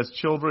anyone who has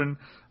children,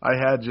 I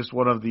had just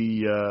one of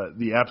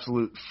the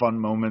absolute fun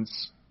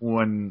moments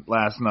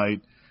last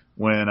night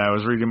when I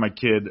was reading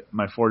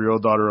my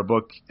 4-year-old daughter, a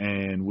book,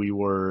 and we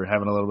were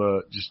having a little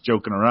bit just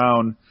joking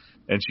around,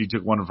 and she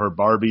took one of her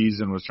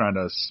Barbies and was trying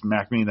to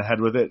smack me in the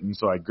head with it, and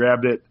so I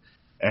grabbed it,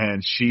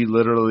 and she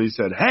literally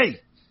said, "Hey,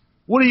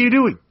 what are you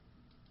doing?"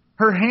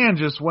 Her hand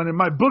just went in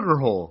my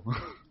booger hole.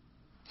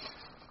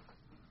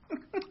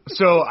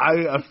 So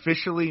I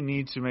officially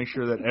need to make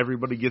sure that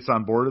everybody gets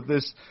on board with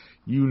this.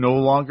 You no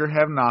longer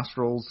have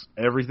nostrils.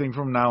 Everything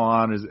from now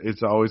on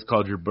it's always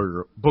called your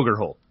booger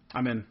hole.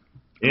 I'm in.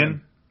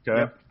 In?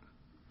 Okay. Yep.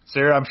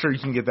 Sarah, I'm sure you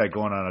can get that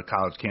going on a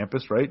college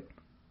campus, right?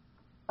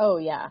 Oh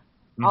yeah.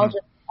 Mm-hmm.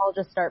 I'll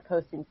just start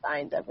posting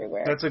signs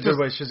everywhere. That's a good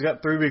way. She's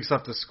got 3 weeks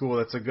left of school.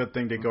 That's a good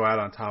thing to go out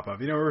on top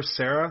of. You know, remember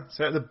Sarah,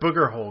 the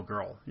booger hole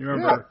girl. You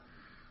remember? Yeah.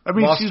 I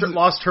mean,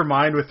 lost her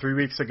mind with 3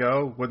 weeks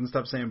ago. Wouldn't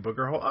stop saying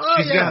booger hole. Oh,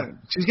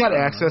 she's got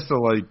access to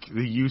like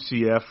the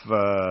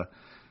UCF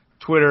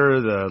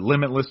Twitter, the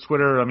Limitless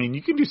Twitter. I mean,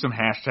 you can do some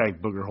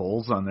hashtag booger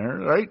holes on there,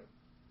 right?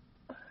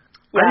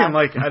 Yeah.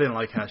 I didn't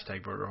like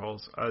hashtag booger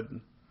holes. I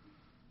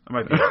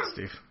might be right,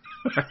 Steve.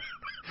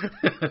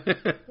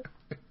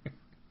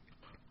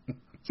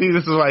 See,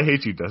 this is why I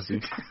hate you,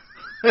 Dusty.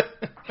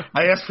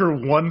 I asked for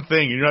one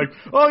thing, and you're like,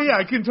 oh, yeah,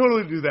 I can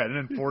totally do that.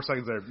 And then 4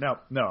 seconds later,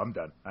 no, I'm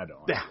done. I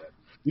don't like that.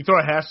 You throw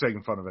a hashtag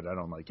in front of it, I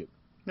don't like it.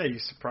 Yeah, you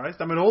surprised?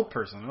 I'm an old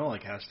person. I don't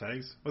like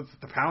hashtags. What's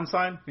the pound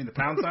sign? You mean the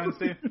pound sign,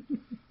 Steve?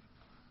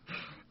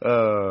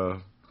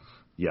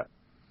 Yeah.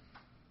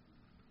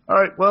 All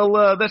right,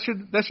 well, that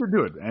should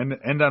do it. And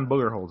end on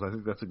booger holes. I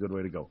think that's a good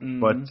way to go. Mm-hmm.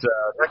 But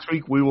next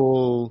week we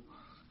will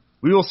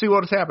see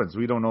what happens.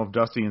 We don't know if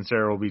Dusty and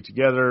Sarah will be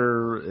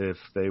together, if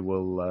they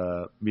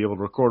will be able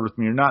to record with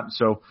me or not.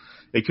 So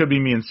it could be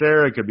me and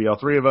Sarah. It could be all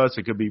 3 of us.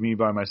 It could be me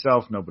by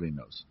myself. Nobody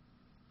knows.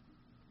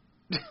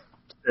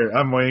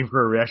 I'm waiting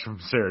for a reaction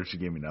from Sarah. She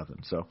gave me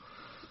nothing. So,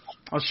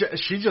 well,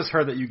 she just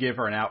heard that you gave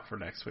her an out for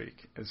next week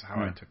is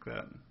how I took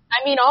that.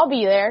 I mean, I'll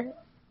be there.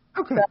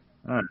 Okay. So.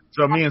 All right.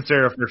 So me and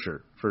Sarah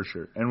for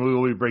sure. And we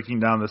will be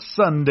breaking down the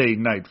Sunday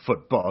night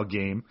football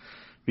game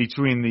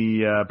between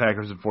the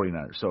Packers and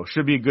 49ers. So it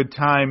should be a good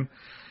time.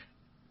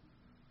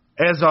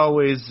 As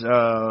always,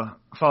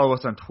 follow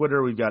us on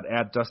Twitter. We've got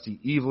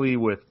 @DustyEvely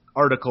with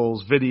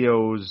articles,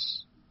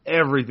 videos,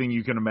 everything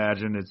you can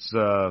imagine. It's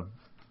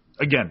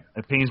again,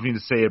 it pains me to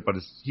say it, but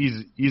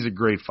he's a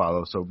great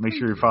follow. So make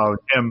sure you're following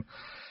him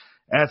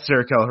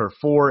 @Sarah Kelleher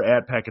 4,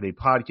 @Packaday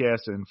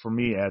Podcast, and for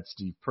me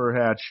 @Steve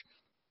Perhatch.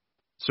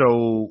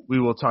 So we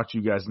will talk to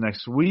you guys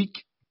next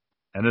week.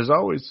 And as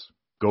always,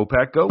 go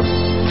Pack, go.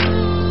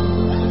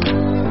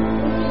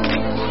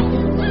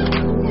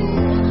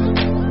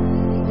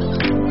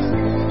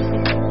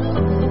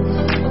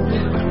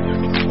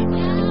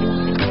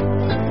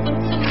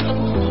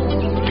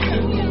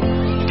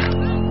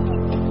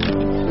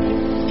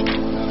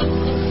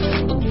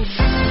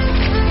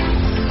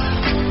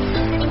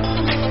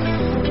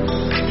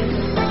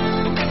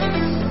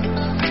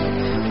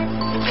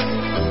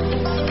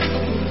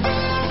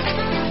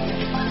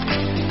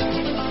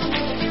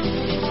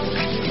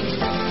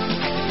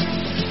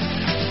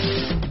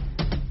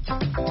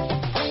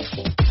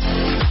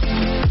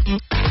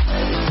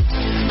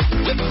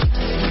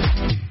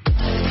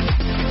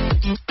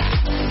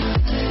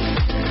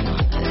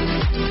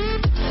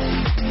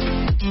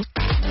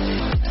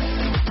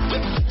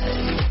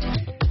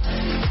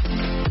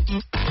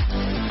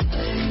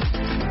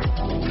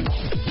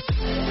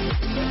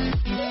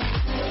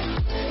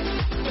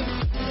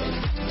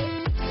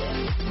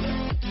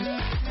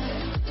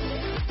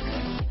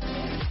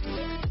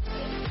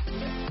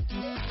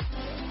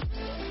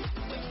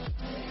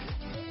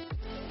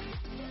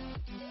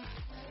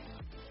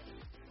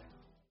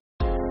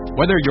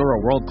 Whether you're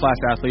a world-class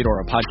athlete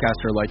or a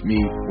podcaster like me,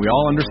 we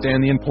all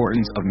understand the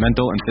importance of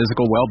mental and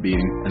physical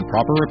well-being and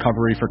proper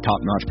recovery for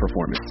top-notch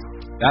performance.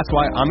 That's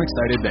why I'm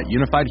excited that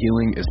Unified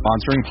Healing is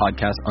sponsoring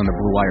podcasts on the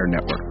Blue Wire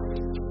Network.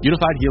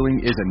 Unified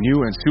Healing is a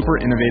new and super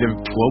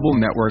innovative global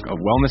network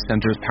of wellness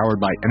centers powered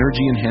by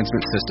Energy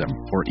Enhancement System,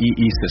 or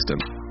EE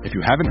System. If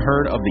you haven't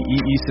heard of the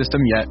EE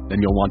System yet,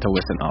 then you'll want to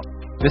listen up.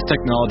 This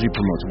technology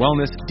promotes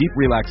wellness, deep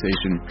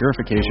relaxation,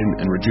 purification,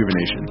 and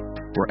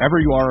rejuvenation.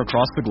 Wherever you are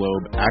across the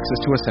globe, access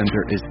to a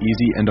center is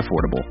easy and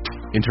affordable.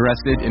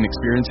 Interested in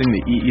experiencing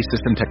the EE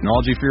System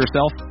technology for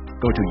yourself?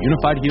 Go to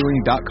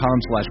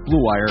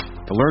unifiedhealing.com/bluewire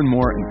to learn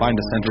more and find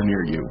a center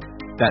near you.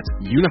 That's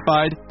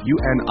unified,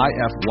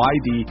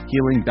 UNIFYD,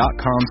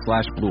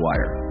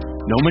 healing.com/bluewire.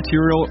 No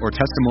material or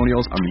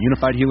testimonials on the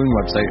Unified Healing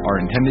website are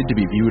intended to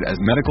be viewed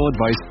as medical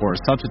advice or a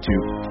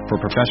substitute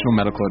for professional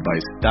medical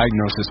advice,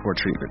 diagnosis, or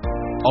treatment.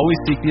 Always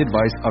seek the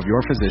advice of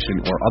your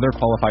physician or other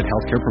qualified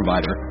healthcare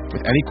provider with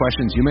any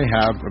questions you may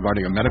have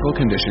regarding a medical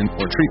condition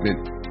or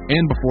treatment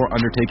and before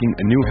undertaking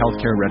a new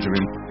healthcare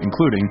regimen,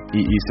 including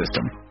EE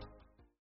System.